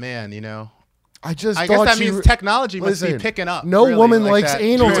to be a man, you know? I just I thought guess that you- means technology must Listen, be picking up. No really, woman like likes that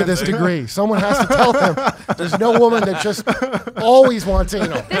anal to this transit. degree. Someone has to tell them. There's no woman that just always wants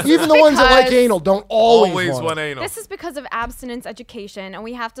anal. This Even is the ones that like because- anal don't always, Always want want it. anal. This is because of abstinence education, and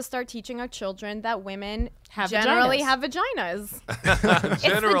we have to start teaching our children that women Have generally vaginas. have vaginas. It's the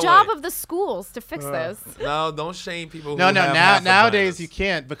Generally. job of the schools to fix this. No, don't shame people. No, who no. have half Nowadays vaginas. you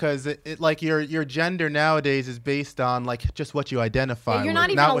can't because it like your gender nowadays is based on like just what you identify. You're with, not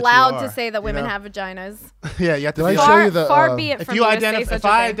even what you allowed to are, say that you women know? have vaginas. Yeah, you have to. Did I be show Far, you the, far be it if from you me to say identify, such if a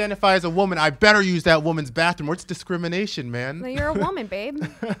I thing. identify as a woman, I better use that woman's bathroom. Or it's discrimination, man. No, you're a woman, babe.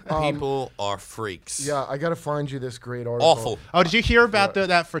 People are freaks. Yeah, I gotta find you this great article. Awful. Oh, did you hear about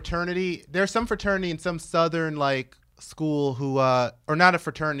that fraternity? There's some fraternity in some southern like school who or not a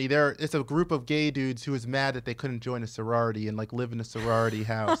fraternity. It's a group of gay dudes who was mad that they couldn't join a sorority and like live in a sorority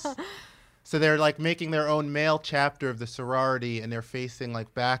house. So they're like making their own male chapter of the sorority, and they're facing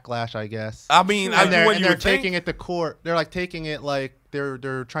like backlash, I guess. I mean, and they're, when and you they're would taking think, it to court. They're like taking it like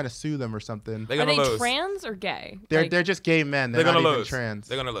they're trying to sue them or something. they're Are gonna they lose. trans or gay? They're Like- they're just gay men. They're, They're not gonna even lose. trans.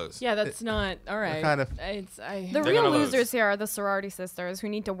 They're gonna lose. Yeah, that's not all right. kind of- The They're real gonna lose. losers here are the sorority sisters who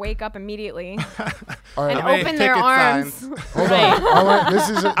need to wake up immediately All right, and I mean, open their picket arms. signs. hold on. All right, this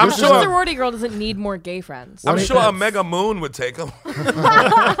is. I'm this is sure- a- sorority girl doesn't need more gay friends. I'm What sure a that's- Mega Moon would take them.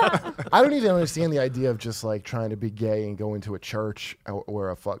 I don't even understand the idea of just like trying to be gay and go into a church or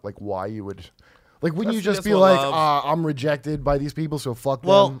a fuck. Like, why you would. Like, wouldn't you That's- just that's be what like, love. I'm rejected by these people, so fuck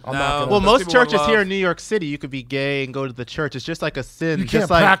Well, them. I'm no. not gonna. Well, Those most people want churches here love. in New York City, you could be gay and go to the church. It's just like a sin. You just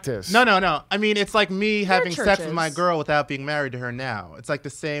can't like, practice. No. I mean, it's like me having sex with churches. my girl without being married to her now. It's like the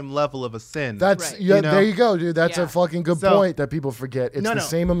same level of a sin. That's Right. yeah. You know? There you go, dude. That's Yeah. a fucking good So- point that people forget. It's No, the no.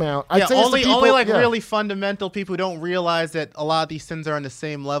 same amount. yeah, I'd say it's the only people, like yeah. really fundamental people who don't realize that a lot of these sins are on the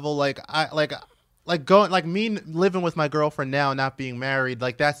same level. Like going like me living with my girlfriend now, not being married.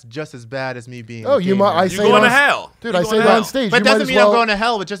 Like that's just as bad as me being. Oh, gay you might. I married. say You going it to on- hell. dude. You I going say to that on hell. stage. But you it might doesn't as mean well, I'm going to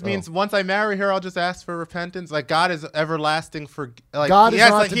hell. It just means once I marry her, I'll just ask for repentance. Like God is everlasting for. Like God is yes,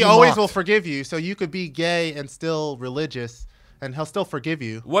 not like to He be always mocked. will forgive you. So you could be gay and still religious, and He'll still forgive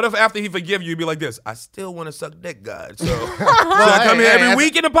you. What if after he forgive you, you'd be like this? I still want to suck dick, God. So should I come hey, here hey, every that's-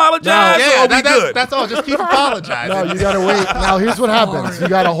 week and apologize? or are we good? that's all. Just keep apologizing. No, you gotta wait. Now here's what happens. You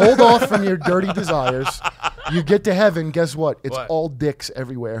gotta hold off from your dirty desires. You get to heaven. Guess what? It's What? all dicks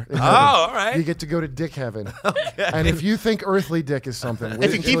everywhere. in Oh, heaven. all right. You get to go to dick heaven. And if you think earthly dick is something, If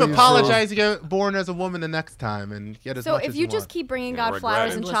wait you keep until see- apologizing, you get born as a woman the next time and get as So much if as you just want. keep bringing Yeah, God regret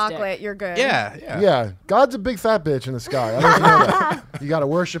flowers it. and Endless chocolate, dick. you're good. yeah. Yeah, God's a big fat bitch in the sky. I don't know that. You gotta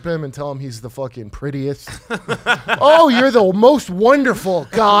worship him and tell him he's the fucking prettiest. Oh, you're the most wonderful,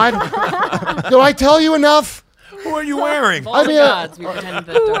 God. Did I tell you enough? Who are you wearing? All the mean, gods we pretend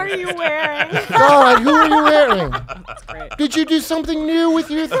that Who don't are you wearing? God, who are you wearing? great. Did you do something new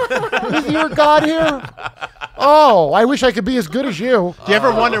with your God here? Oh, I wish I could be as good as you. Do you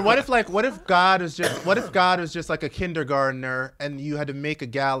ever wonder what if God was just like a kindergartner and you had to make a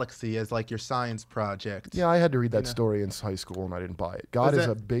galaxy as like your science project? Yeah, I had to read that story in high school and I didn't buy it. God Was is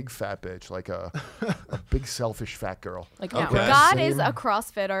that- a big fat bitch, like a big selfish fat girl. Like No, no. Okay. God Same. is a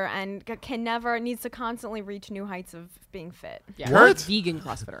CrossFitter and needs to constantly reach new heights of being fit. Yeah, What? vegan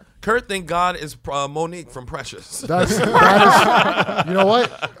CrossFitter. Kurt think God is Monique from Precious. That is, you know what?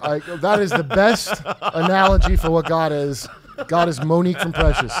 That is the best analogy for what God is. God is Monique from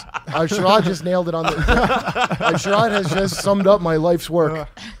Precious. Sherrod just nailed it on the. Sherrod has just summed up my life's work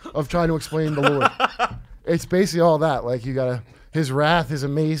of trying to explain the Lord. It's basically all that. Like you gotta. His wrath is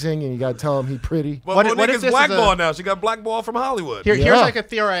amazing, and you gotta tell him he's pretty. But What Monique if is this is blackballed a- now. She got blackballed from Hollywood. Here's Yeah. like a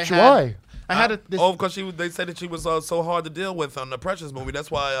theory I had. Why? I had this. Oh, because they said that she was so hard to deal with on the Precious movie.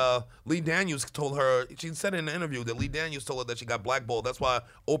 That's why Lee Daniels told her. She said in an interview that Lee Daniels told her that she got blackballed. That's why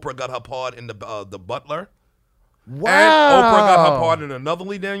Oprah got her part in the Butler. Wow. And Oprah got her part in another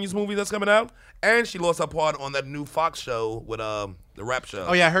Lee Daniels movie that's coming out. And she lost her part on that new Fox show with the rap show.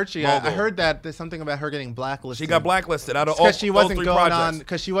 Oh yeah, I heard I Mogul. heard that there's something about her getting blacklisted. She got blacklisted out of all because she wasn't three going projects. on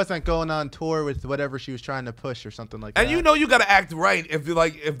because she wasn't going on tour with whatever she was trying to push or something like that. And you know you gotta act right. If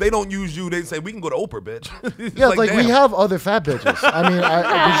they don't use you, they say we can go to Oprah, bitch. It's Yeah, like we damn. have other fat bitches. I mean,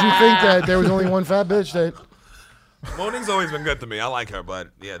 did you think that there was only one fat bitch that? Monique's always been good to me. I like her,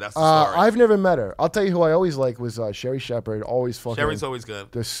 but yeah, that's the story. I've never met her. I'll tell you who I always like was Sherry Shepherd. Always fucking. Sherry's always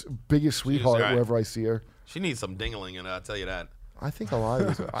good. the biggest sweetheart right. wherever I see her. She needs some dingling in her. I'll tell you that. I think a lot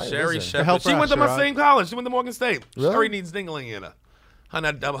of it. Sherry Shepherd. help She her went out, to my Sherrod. same college. She went to Morgan State. Really? Sherry needs dingling in her. Her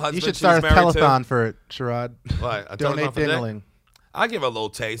husband, you should she's start a married telethon for it, Sherrod. To. What? A Donate telethon for dick? dingling. I'll give her a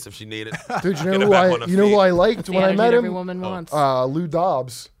little taste if she needed. Dude, you Get know her who back on her you know who feet. I liked The when I energy met that every him? woman wants. Lou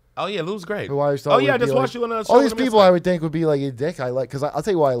Dobbs. Oh yeah, Lou's great. Who I always thought Oh yeah, I would be just like- watched you on a show. all these with him people I yesterday. would think would be like a dick. I like because I'll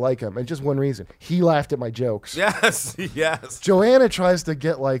tell you why I like him, and just one reason: he laughed at my jokes. Yes, yes. Joanna tries to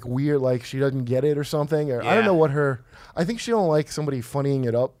get like weird, like she doesn't get it or something. Or I Yeah. don't know what her. I think she don't like somebody funnying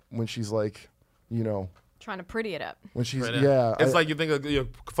it up when she's like, you know, Trying to pretty it up. when she's Pretty. yeah. It's like you think you're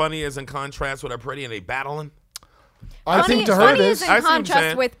funny is in contrast with her pretty and they battling. I Funny, think to her funny it is is. in I see what you're saying.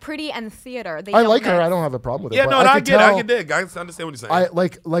 contrast with pretty and theater. They I don't like her. mix. I don't have a problem with it. Yeah, but no, I I could get it. I tell- can dig. I understand what you're saying. I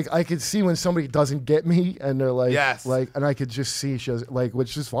like I could see when somebody doesn't get me and they're like Yes. and I could just see she has, like,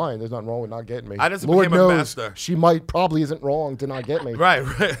 which is fine. There's nothing wrong with not getting me. I just Lord became a knows master. she probably isn't wrong to not get me. Right,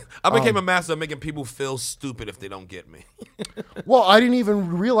 right. I became a master of making people feel stupid if they don't get me. Well, I didn't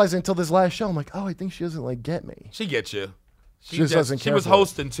even realize it until this last show. I'm like, oh, I think she doesn't like get me. She gets you. She Just doesn't She care was for it.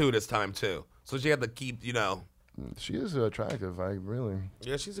 hosting too this time too, so she had to keep. She is attractive. I really.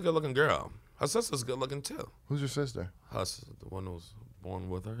 Yeah, she's a good-looking girl. Her sister's good-looking too. Who's your sister? The one who was born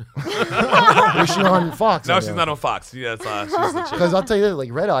with her. Is she on Fox? No, she's not on Fox. Yeah, she's the chick. Because I'll tell you this,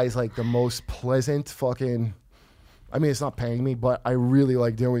 like Red Eye is like the most pleasant fucking. I mean, it's not paying me, but I really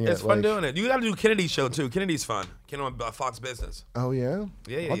like doing it. It's fun like, doing it. You got to do Kennedy's show too. Kennedy's fun. Kenny on Fox Business. Oh yeah.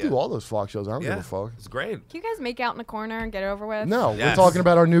 Yeah, I'll yeah. do all those Fox shows. I don't Yeah, give a fuck. it's great. Can you guys make out in the corner and get it over with? No, Yes. we're talking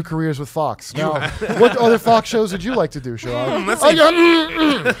about our new careers with Fox. Now, what other Fox shows did you like to do, Sherrod? Let's Oh, see. yeah,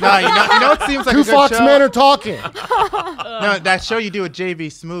 No, you know it seems like two a good Fox show. men are talking. No, that show you do with JV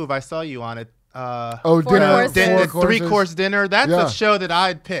Smoove, I saw you on it. Oh, Four dinner, courses. The four courses. 3-course dinner. That's Yeah. a show that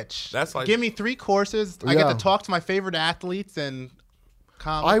I'd pitch. That's like- give me 3 courses. I get Yeah. to talk to my favorite athletes and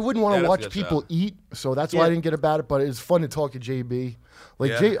I wouldn't want Yeah, to that's a watch good people show. eat, so that's why I Yeah. didn't get about it. But it's fun to talk to JB.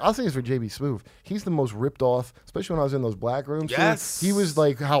 Like Yeah. I'll say this for JB Smoove. He's the most ripped off, especially when I was in those black rooms. dude. Yes. He was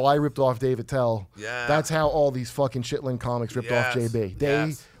like how I ripped off Dave Attell. Yeah. That's how all these fucking shitland comics ripped off Yes. JB. They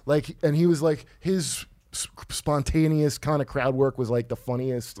Yes. like, and he was like his spontaneous kind of crowd work was like the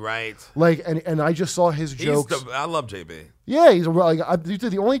funniest. Right. Like, and I just saw his jokes. I love JB. Yeah, he's like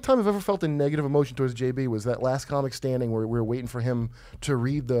the only time I've ever felt a negative emotion towards JB was that last comic standing where we were waiting for him to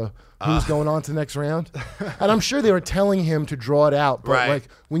read the who's going on to the next round, and I'm sure they were telling him to draw it out, but Right. like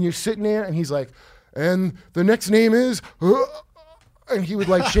when you're sitting there and he's like, and the next name is. And he would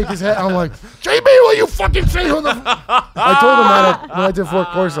like shake his head. I'm like, JB, will you fucking say who the? I told him that when I did Fort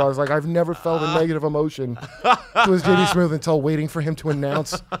Course. I was like, I've never felt a negative emotion towards JB Smooth until waiting for him to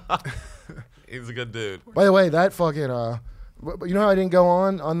announce. He's a good dude. By the way, that fucking but you know how I didn't go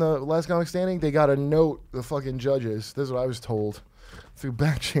on the last comic standing? They got a note, the fucking judges. This is what I was told through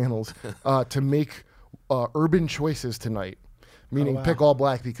back channels to make urban choices tonight. Meaning pick all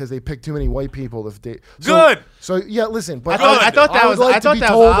black because they picked too many white people. If they Good. So yeah, listen. But I thought that I was would like I to thought be that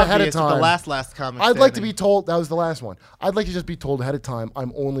told was ahead of obvious with time. the last comic. I'd like to standing. be told that was the last one. I'd like to just be told ahead of time.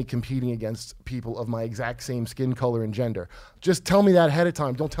 I'm only competing against people of my exact same skin color and gender. Just tell me that ahead of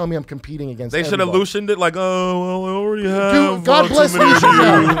time. Don't tell me I'm competing against. They should have everybody. loosened it like, oh, well, I already have. Dude, God too bless many Lucian.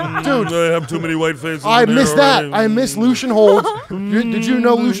 of you. Dude. I have too many white faces. I in there missed that. already. I missed Lucian Hold. Did you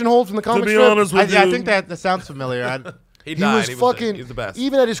know Lucian Hold from the To comic be strip? honest with you, I think that sounds familiar. he He died. was fucking. He's the best.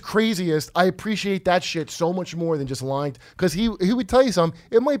 Even at his craziest, I appreciate that shit so much more than just lying. Because he would tell you something.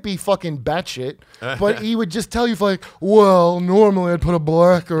 It might be fucking batshit, but he would just tell you like, well, normally I'd put a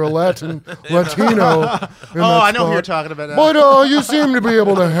black or a Latino. I know who you're talking about now. But you seem to be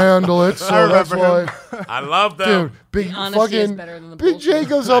able to handle it, so that's remember why. I love them. Dude, Big honesty is fucking better than the Big bullshit. J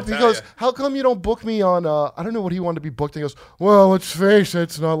goes up. He tell goes, ya. "How come you don't book me on?" I don't know what he wanted to be booked. And he goes, "Well, let's face it,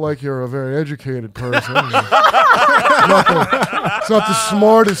 it's not like you're a very educated person. It's not the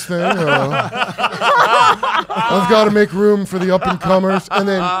smartest thing. I've got to make room for the up and comers." And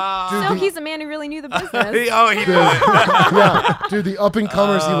then, dude, So the- he's a man who really knew the business. He did. yeah, dude, the up and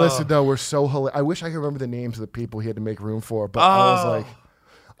comers he listed though were so hilarious. I wish I could remember the names of the people he had to make room for, but I was like,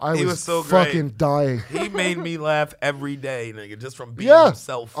 I He was was so great. fucking dying. He made me laugh every day, nigga, just from being Yeah,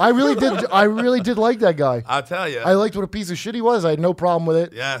 himself. I really did. I really did like that guy. I'll tell you. I liked what a piece of shit he was. I had no problem with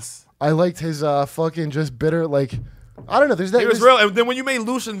it. Yes. I liked his fucking just bitter like. I don't know. There's that. He was there's- real. And then when you made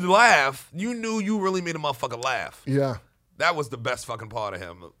Lucian laugh, you knew you really made a motherfucker laugh. Yeah. That was the best fucking part of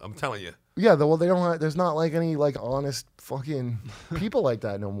him. I'm telling you. Yeah, well, they don't. There's not like any like honest fucking people like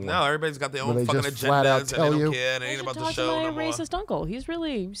that no more. No, everybody's got their Where own they fucking just flat out agendas, and they tell don't you. care. They I ain't should about the talk to show my no more. racist uncle. He's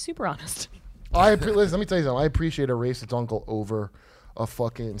really super honest. Listen, let me tell you something. I appreciate a racist uncle over a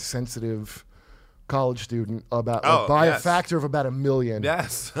fucking sensitive college student about Oh, by a yes. factor of about 1 million.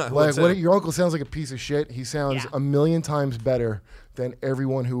 Yes. Like your uncle sounds like a piece of shit. He sounds Yeah. 1 million times better than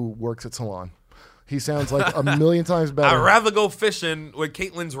everyone who works at Salon. He sounds like 1 million times better. I'd rather go fishing with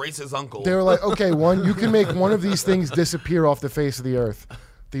Caitlin's racist uncle. They were like, okay, you can make one of these things disappear off the face of the earth.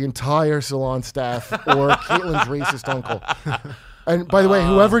 The entire Salon staff or Caitlin's racist uncle. And by the way,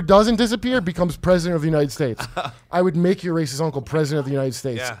 whoever doesn't disappear becomes president of the United States. I would make your racist uncle president of the United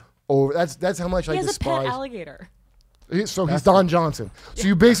States. Yeah. Oh, that's how much He I has a despise. pet alligator. So he's Don Johnson. So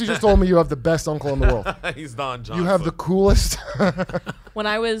you basically just told me you have the best uncle in the world. He's Don Johnson. You have the coolest. When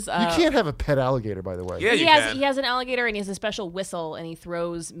I was, You can't have a pet alligator, by the way. Yeah, he you has can. he has an alligator and he has a special whistle and he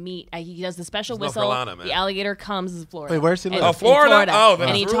throws meat. He does the special It's North whistle. Carolina, man. The alligator comes in Florida. Wait, where's he live? And- Oh, in Florida? Oh, then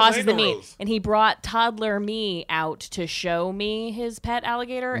and he it's rules, tosses ain't the no meat. rules. And he brought toddler me out to show me his pet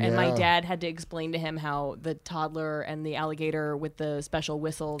alligator. And my Yeah. dad had to explain to him how the toddler and the alligator with the special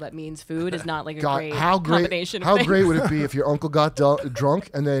whistle that means food is not like a God, great how great! combination. How of great things. would it be if your uncle got drunk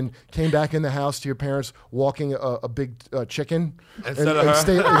and then came back in the house to your parents walking a big chicken Instead of her.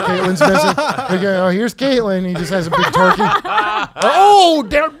 Caitlin's missing. They go, oh, here's Caitlin. He just has a big turkey. Oh,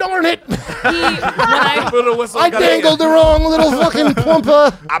 darn it! When I, Little whistle I got dangled the wrong little fucking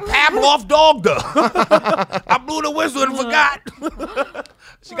plumper. I Pavlov dogged her. I blew the whistle and forgot.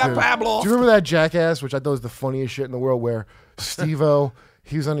 She got Pavlov. Do you remember that Jackass, which I thought was the funniest shit in the world, where Steve-O,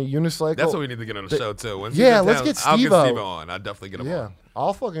 he was on a unicycle. That's what we need to get on the show too. When Yeah, she's in let's town, get I'll get Steve-O. Steve-O on. I'll definitely get him Yeah, on.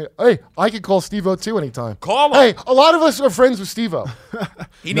 I'll fucking. Hey, I could call Steve-O too anytime. Call him. Hey, a lot of us are friends with Steve-O.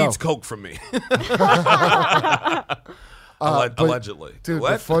 He No. needs coke from me. But, Allegedly. Dude,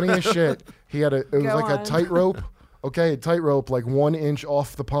 What? the funniest shit. He had it was Go like a on. tightrope. Okay, a tightrope like 1 inch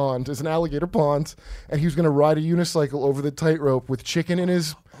off the pond. It's an alligator pond, and he was gonna ride a unicycle over the tightrope with chicken in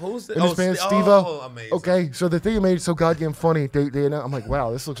his Who's the- in his oh, pants. Ste- Steve-O. oh, amazing. Okay, so the thing that made it so goddamn funny, I'm like,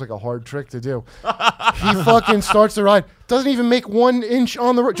 wow, this looks like a hard trick to do. He fucking starts the ride, doesn't even make 1 inch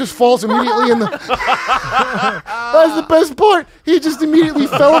on the road, just falls immediately in the. That's the best part. He just immediately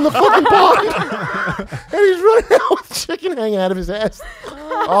fell in the fucking pond, and he's running out with chicken hanging out of his ass.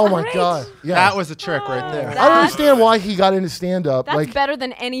 Oh my god, yeah. That was a trick right there. I don't understand why he got into stand up. That's Like, better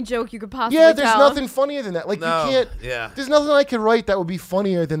than any joke you could possibly yeah, there's tell. nothing funnier than that. Like, No, you can't. yeah. There's nothing I could write that would be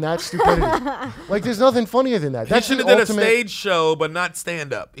funnier than that stupidity. Like, there's nothing funnier than that. He That's should the have did ultimate. a stage show, but not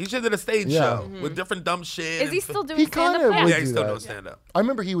stand up. He should have did a stage Yeah. show with different dumb shit. Is he and- still doing He stand kinda up? would Yeah, he's do still that. doing stand up. I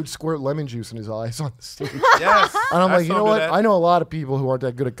remember he would squirt lemon juice in his eyes on the stage. Yes. And I'm I like, you saw know him do what? that. I know a lot of people who aren't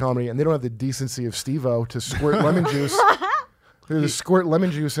that good at comedy, and they don't have the decency of Steve-O to squirt lemon juice. They just squirt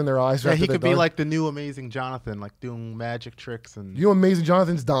lemon juice in their eyes. Yeah, after he they're could be done. like the new Amazing Jonathan, like doing magic tricks and. You know, Amazing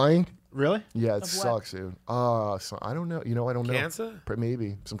Jonathan's dying. Really? Yeah, it what? sucks, dude. So I don't know. You know, I don't know. Cancer?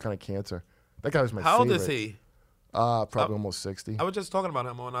 Maybe some kind of cancer. That guy was my How old favorite. is he? Probably almost 60. I was just talking about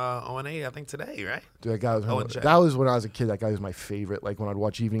him on O&A, I think today, right? Dude, that guy was. and Jack. That was when I was a kid. That guy was my favorite. Like when I'd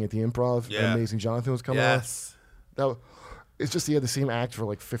watch Evening at the Improv. And Yeah. Amazing Jonathan was coming on. Yes. That. It's just he had the same act for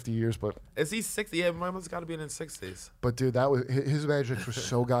like 50 years, but Is he 60? Yeah, Mama's got to be in his 60s. dude, that was his magic was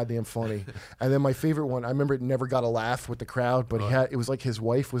so goddamn funny. And then my favorite one, I remember it never got a laugh with the crowd, but it was like his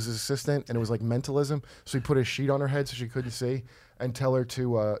wife was his assistant, and it was like mentalism. So he put a sheet on her head so she couldn't see, and tell her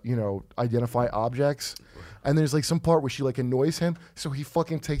to identify objects. And there's like some part where she like annoys him, so he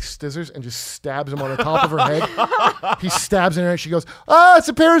fucking takes scissors and just stabs him on the top of her head. He stabs in her, and she goes, "Ah, it's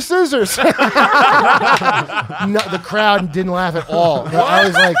a pair of scissors." No, the crowd didn't laugh at all. I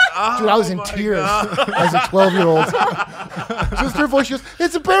was like, dude, I was in tears as a 12-year-old. Just her voice, she goes,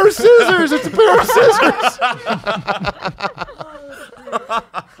 "It's a pair of scissors. It's a pair of scissors."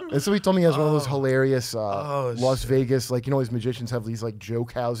 And so he told me he has one of those hilarious Las Vegas, like, you know, these magicians have these like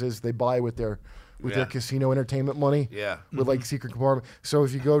joke houses they buy with their casino entertainment money. Yeah. With like secret compartment. So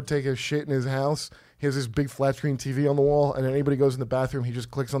if you go take a shit in his house, he has this big flat screen TV on the wall, and then anybody goes in the bathroom, he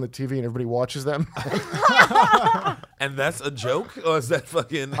just clicks on the TV and everybody watches them. And that's a joke? Or is that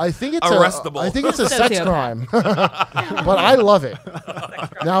fucking I think it's arrestable? I think it's a sex Sociopath. crime. But I love it.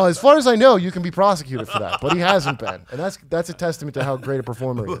 Now, as far as I know, you can be prosecuted for that, but he hasn't been, and that's a testament to how great a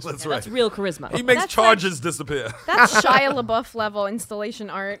performer he is. That's That's right. real charisma. He makes That's charges disappear. That's Shia LaBeouf level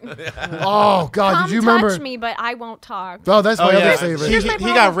installation art. Oh God, Come did you touch remember? me, but I won't talk. Oh, that's my other yeah. favorite. He, Here's my he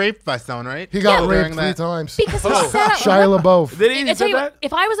got problem. raped by someone, right? He got During raped 3 that- times. Because he said Shia LaBeouf. Did he I tell say you, that?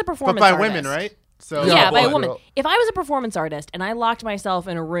 if I was a But performance by artist, women, right? So Yeah, Yeah, by a boy. woman. If I was a performance artist and I locked myself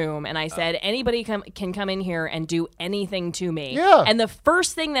in a room and I said anybody can come in here and do anything to me, Yeah. and the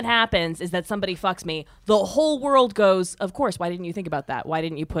first thing that happens is that somebody fucks me, the whole world goes, of course, why didn't you think about that? Why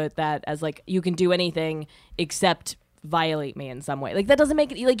didn't you put that as like you can do anything except violate me in some way? Like that doesn't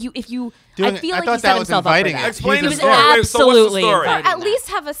make it like you if you Doing I feel it- I like thought he set that was himself up for inviting that. it. Explain He the was story. Wait, so what's the absolutely story? inviting At that. least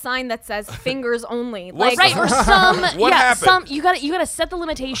have a sign that says fingers only. What's Like, Right, or some What yeah, happened? some you gotta set the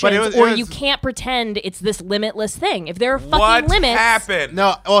limitations, But it was- or it you was- can't pretend it's this limitless thing. If there are fucking What limits, happened?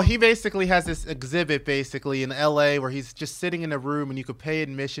 No, well, he basically has this exhibit basically in LA where he's just sitting in a room and you could pay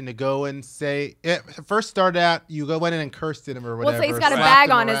admission to go and say. It first started out, you go in and cursed at him or well, whatever. so he's got a slapped bag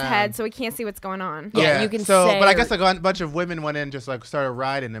him on his around. head, so he can't see what's going on. Yeah, you can so, say but I or- guess like a bunch of women went in and just like started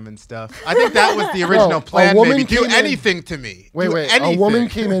riding him and stuff. I think that was the original a plan. woman Maybe do came in- anything to me. Wait, Do wait. anything. A woman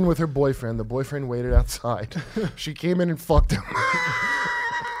came in with her boyfriend. The boyfriend waited outside. She came in and fucked him.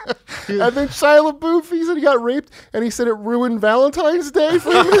 And then Shia LaBeouf, he said he got raped, and he said it ruined Valentine's Day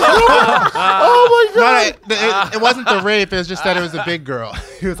for him. Oh my god! It wasn't the rape. It was just that it was a big girl.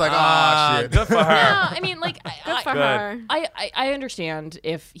 He was like, oh shit. Good for her. Yeah, I mean, like, Good for Good. her. I understand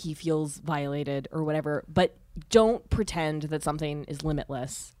if he feels violated or whatever, but don't pretend that something is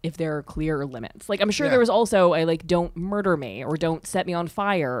limitless if there are clear limits. Like, I'm sure there was also a like, don't murder me or don't set me on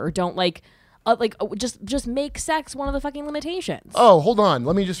fire or don't just make sex one of the fucking limitations. Oh, hold on.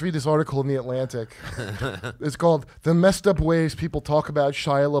 Let me just read this article in The Atlantic. It's called "The Messed Up Ways People Talk About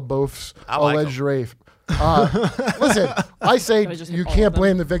Shia LaBeouf's like Alleged Rape." Listen, I say I just you hit all can't of them.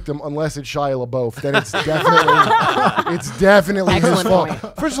 blame the victim unless it's Shia LaBeouf. Then it's definitely his Excellent fault.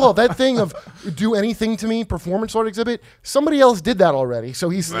 point. First of all, that thing of do anything to me performance art exhibit, somebody else did that already. So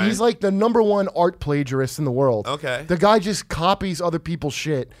he's like the #1 art plagiarist in the world. Okay. The guy just copies other people's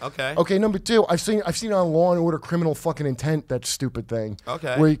shit. Okay. Okay. #2, I've seen on Law and Order Criminal fucking Intent that stupid thing.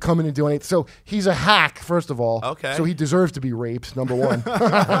 Okay. Where you come in and do anything. So he's a hack, first of all. Okay. So he deserves to be raped.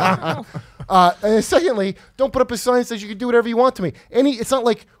 #1. And then secondly, don't put up a sign that says you can do whatever you want to me. It's not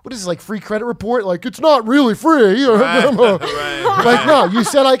like, what is this, like free credit report? Like, it's not really free. Like, no, you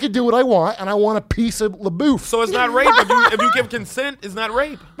said I could do what I want, and I want a piece of LaBeouf. So it's not rape. If you give consent, it's not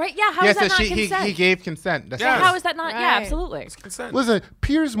rape. Right? Yeah. How Yeah, is that so not he consent? gave consent. That's Yeah, right. how is that not? Yeah, Right. absolutely. Consent. Listen,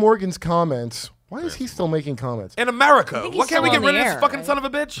 Piers Morgan's comments. Why is he still making comments? In America, think why he's can't we still get on rid of the this air, fucking right? son of a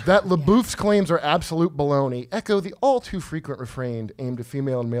bitch? That LaBeouf's claims are absolute baloney echo the all too frequent refrain aimed at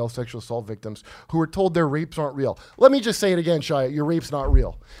female and male sexual assault victims who are told their rapes aren't real. Let me just say it again, Shia. Your rape's not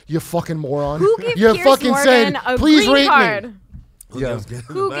real. You fucking moron. Who gave you Piers fucking Morgan said, a please green rape card? me. Yeah.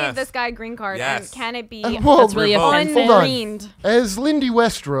 Who gave this guy a green card? Yes. And can it be Well, That's really Revolt. offensive. hold on. ungreened? As Lindy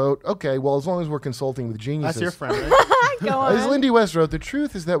West wrote, okay, well, as long as we're consulting with That's geniuses. your friend, right? Go As on. Lindy West wrote, the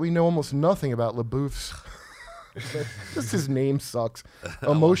truth is that we know almost nothing about LaBeouf's. Just his name sucks.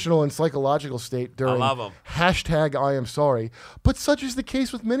 Emotional and psychological state during love him. #I am sorry. But such is the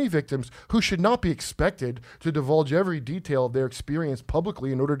case with many victims who should not be expected to divulge every detail of their experience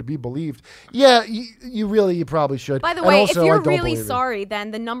publicly in order to be believed. Yeah, you probably should. By the And way, also, if I you're don't really believe it. sorry,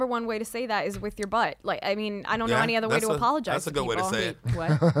 then the #1 way to say that is with your butt. Like, I mean, I don't know Yeah, any other way that's to a- apologize. that's a to good way to people. say it.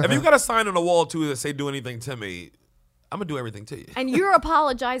 What? If you got a sign on the wall too that say "Do anything to me," I'm gonna do everything to you. And you're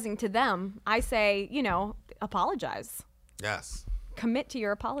apologizing to them. I say, apologize. Yes. Commit to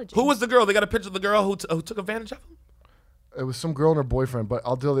your apology. Who was the girl? They got a picture of the girl who took advantage of him. It was some girl and her boyfriend, but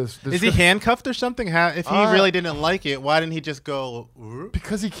I'll do this. Is he handcuffed or something? If he really didn't like it, why didn't he just go? "Whoop"?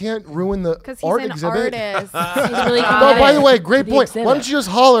 Because he can't ruin the Because he's art an exhibit. artist. He's really Oh, committed by the way, to great the point. exhibit. Why don't you just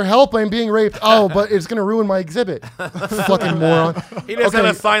holler, help, I'm being raped? Oh, but it's going to ruin my exhibit. Fucking moron. He just Okay.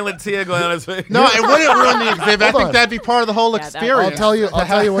 had a silent tear going on his face. No, it wouldn't ruin the exhibit. I Hold think on. that'd be part of the whole Yeah, that- experience. I'll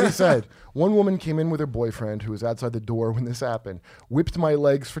tell you what he said. One woman came in with her boyfriend who was outside the door when this happened, whipped my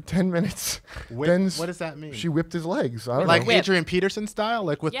legs for 10 minutes. Whip- Then what does that mean? She whipped his legs. I don't Like know. Whip. Adrian Peterson style,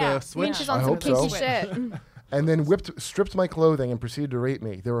 like with Yeah. the switch. Pinches I on some hope so. kinky shit. And then stripped my clothing and proceeded to rape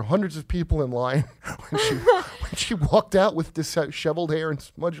me. There were hundreds of people in line when she walked out with disheveled hair and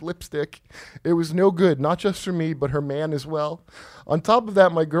smudged lipstick. It was no good, not just for me, but her man as well. On top of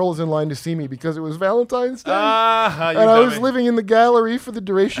that, my girl was in line to see me because it was Valentine's Day. You And I was dummy. living in the gallery for the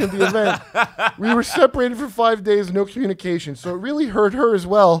duration of the event. We were separated for 5 days, no communication. So it really hurt her as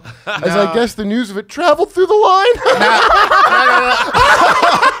well, as I guess the news of it traveled through the line.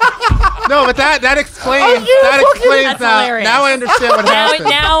 No, but that explains That's that. hilarious. Now I understand what happened.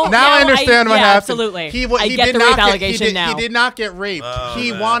 now I understand what yeah, happened. absolutely. He I get did the not rape get, allegation he did, now. He did not get raped.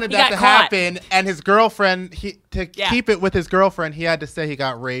 He wanted He that got to caught. happen, and his girlfriend, to Yeah. keep it with his girlfriend, he had to say he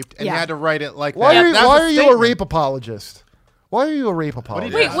got raped, and Yeah. he had to write it like Why that. are, That's why are you a statement. rape apologist? Why are you a rape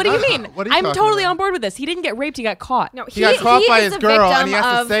apologist? Wait, what do you mean? What are you I'm talking totally about? on board with this. He didn't get raped. He got caught. No, He got caught by is his a girl, and victim he has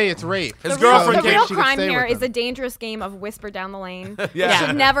to of- say it's rape. His The girlfriend real came. she could crime stay here with is him. a dangerous game of whisper down the lane. Yeah.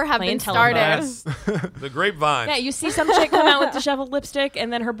 Should never have Playing been started. telephone. Yes. The grapevine. Yeah, you see some chick come out with disheveled lipstick,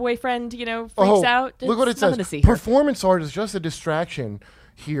 and then her boyfriend, freaks out. Look what it It's nothing says. to see here. Performance art is just a distraction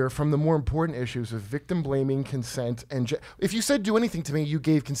here from the more important issues of victim blaming, consent, and if you said do anything to me, you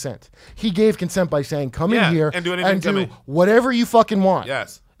gave consent. He gave consent by saying come Yeah, in here and do anything to me. whatever you fucking want.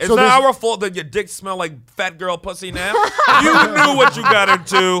 Yes. It's So not there's- our fault that your dick smell like fat girl pussy now. You knew what you got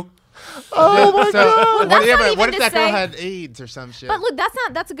into. Oh my So, god! that's not what even if to that girl say- had AIDS or some shit? But look, that's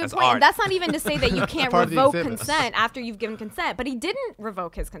a good That's point. art. And that's not even to say that you can't Part of the revoke exhibit. consent after you've given consent. But he didn't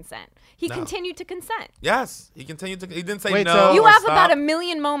revoke his consent. He continued to consent. Yes. He continued to. He didn't say Wait, no. so- You or have stop. about a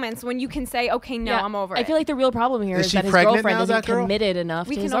million moments when you can say, okay, no, Yeah, I'm over I it. feel like the real problem here Is is she that his pregnant girlfriend now, isn't that girl? committed enough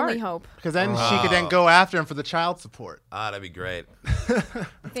we to can his only art. hope. Because then she could then go after him for the child support. Ah, that'd be great.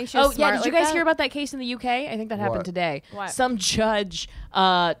 Think she was Oh yeah, smart did you like guys that? hear about that case in the UK? I think that happened What? today. What? Some judge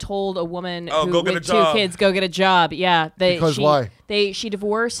told a woman Oh, who go get a with job. two kids, go get a job. Yeah, Because why? She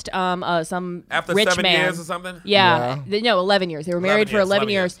divorced some After rich 7 man. years or something? Yeah, no, 11 years. They were married 11 for years, 11 11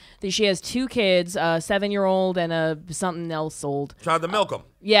 years. She has two kids, a 7-year-old and a something else old. Tried to milk him.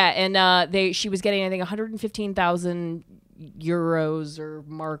 Yeah, and she was getting I think 115,000 euros or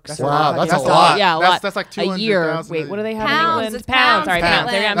marks. or Wow, how that's you a call it. lot. Yeah, a lot. That's like a year. 200,000 Wait, what do they have Pounds, in England? it's pounds, Sorry,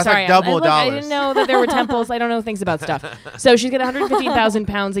 pounds. Caitlin. I'm That's sorry. like double Look, I dollars. didn't know that there were temples. I don't know things about stuff. So she's getting 115,000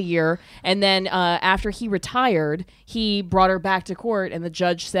 pounds a year, and then after he retired, he brought her back to court, and the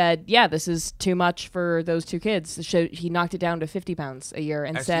judge said, "Yeah, this is too much for those two kids." So he knocked it down to 50 pounds a year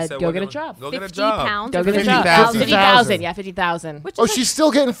and And she said, said, "Go "We're get a gonna- job. Go get a 50 job." pounds. Go or get a 50,000? job. 50,000. 50,000. Yeah, 50,000." Which Oh, is she's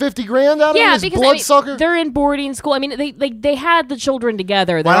still getting 50 grand out of him, Yeah, this because bloodsucker. they're in boarding school. I mean, they had the children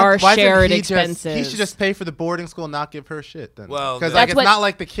together. There are why doesn't shared he expenses. he should just pay for the boarding school and not give her shit then. Well, because the- like That's it's what- not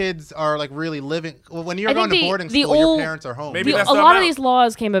like the kids are like really living. Well, when you're I going think to the- boarding the school, old- your parents are home. Maybe The- that's a the lot of amount. these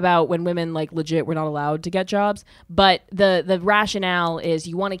laws came about when women like legit were not allowed to get jobs, but the rationale is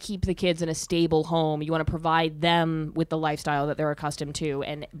you want to keep the kids in a stable home, you want to provide them with the lifestyle that they're accustomed to,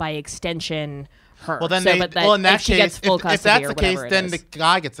 and by extension her. Well, then So, they. but that Well, in that if she case, gets full if custody that's or the case, whatever it then is. the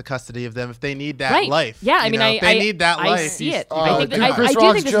guy gets the custody of them if they need that Right. life. Yeah, I you mean, know? I if they need that I life. see it. Oh, I think dude, that, Chris I do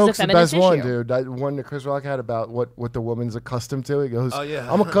Rock's think this is a joke's the feminist best one, issue. dude. That one that Chris Rock had about what the woman's accustomed to. He goes, Oh,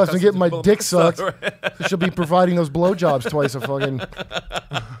 yeah. I'm accustomed to getting my Accustomed to dick sucked. suck, So she'll be providing those blowjobs twice a fucking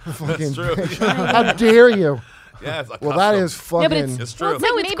That's true. How dare you? Yes. Well, that is Yeah, but fucking. It's Well, true. it's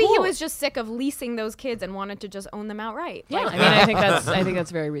like No, it's maybe he cool. was just sick of leasing those kids and wanted to just own them outright. Yeah, Like, I mean, I think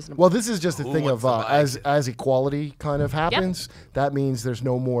that's very reasonable. Well, this is just a Who thing wants of to buy as equality kind of happens. That means there's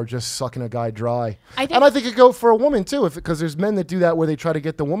no more just sucking a guy dry. I think- and I think it go for a woman too, because there's men that do that where they try to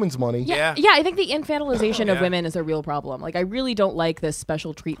get the woman's money. Yeah. Yeah, I think the infantilization of Yeah. women is a real problem. Like, I really don't like this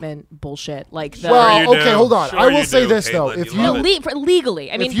special treatment bullshit. Like, the, Well, you okay, do. hold on. Sure I will you say do, this though: Caitlin. if You you love it.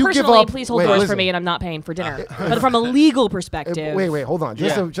 legally, I mean, you give personally, up- please hold wait, doors for listen. me, and I'm not paying for dinner. But from a legal perspective, wait, hold on.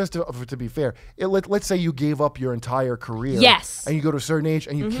 Just to be fair, let's say you gave up your entire career. Yes. And you go to a certain age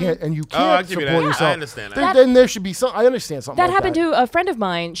and you can't I can't give you support that. yourself. I understand that. Then there should be some. I understand something. that like happened that. to a friend of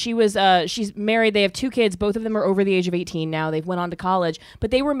mine. She's married. They have two kids. Both of them are over the age of 18 now. They've went on to college,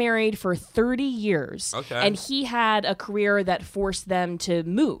 but they were married for 30 years. Okay. And he had a career that forced them to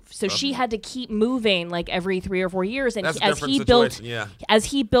move. So she had to keep moving like every 3 or 4 years. And That's a as different he built, situation, yeah. as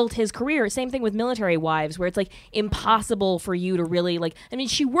he built his career, same thing with military wives, where it's like impossible for you to really like. I mean,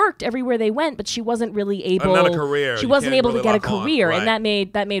 she worked everywhere they went, but she wasn't really able. Not a career. She You wasn't can't able really to get a lock on. career, Right. and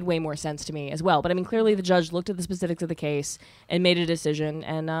that made way more sense to me as well. But I mean, clearly the judge looked at the specifics of the case and made a decision,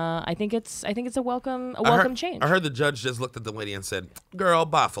 and I think it's a welcome change. I heard the judge just looked at the lady and said, "Girl,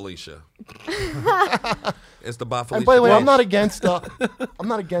 bye, Felicia." It's the bye, Felicia. And by the way, I'm bitch. not against. I'm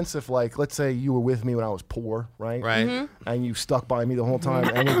not against if, like, let's say you were with me when I was poor, right? Right. Mm-hmm. And you stuck by me the whole time.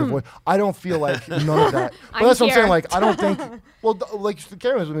 And with the voice. I don't feel like none of that. But I'm that's what I'm here. saying. Like, I don't think. Well, like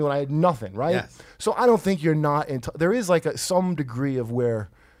Karen was with me when I had nothing, right? Yes. So I don't think you're not. There is like some degree of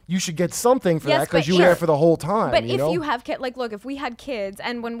where you should get something for Yes, that because but you were there sure. for the whole time. But you if know? you have kids, like, look, if we had kids,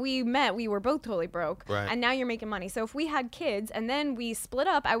 and when we met, we were both totally broke, Right. and now you're making money. So if we had kids and then we split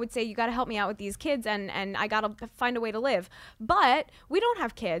up, I would say you got to help me out with these kids, and I got to find a way to live. But we don't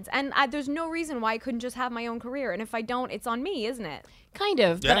have kids, and there's no reason why I couldn't just have my own career. And if I don't, it's on me, isn't it? Kind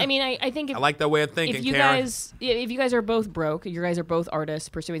of, Yeah. but I mean, I think if, I like that way of thinking, if you Karen. guys are both broke, you guys are both artists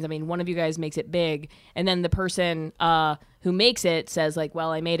pursuing. I mean, one of you guys makes it big, and then the person who makes it says like,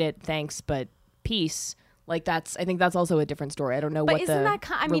 "Well, I made it, thanks, but peace." Like I think that's also a different story. I don't know But what isn't the that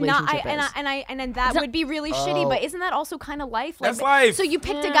I mean, not relationship is. and that would be really shitty. But isn't that also kind of life? Like, That's life. So you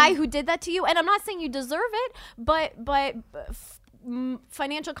picked a guy who did that to you, and I'm not saying you deserve it, but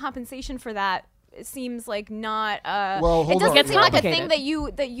financial compensation for that seems like not. Well, it hold doesn't on. seem like a Complicated.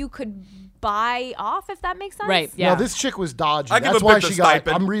 thing that you could buy off, if that makes sense. Right. Yeah. No, this chick was dodgy. I give That's a why bit the she got.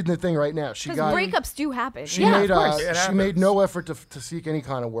 stipend. I'm reading the thing right now. She Because got. breakups do happen. She Yeah, made of course. It she made happens. no effort to seek any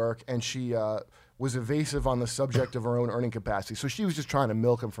kind of work, and she was evasive on the subject of her own earning capacity. So she was just trying to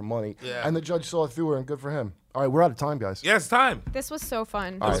milk him for money. Yeah. And the judge saw it through her, and good for him. All right, we're out of time, guys. Yeah, it's time. This was so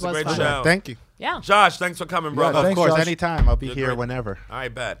fun. That was This a was great fun. show. Thank you. Yeah. Josh, thanks for coming, brother. Of thanks, course, Josh. anytime. I'll be You're here great. whenever. All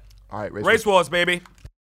right, bet. All right, Race Wars, baby.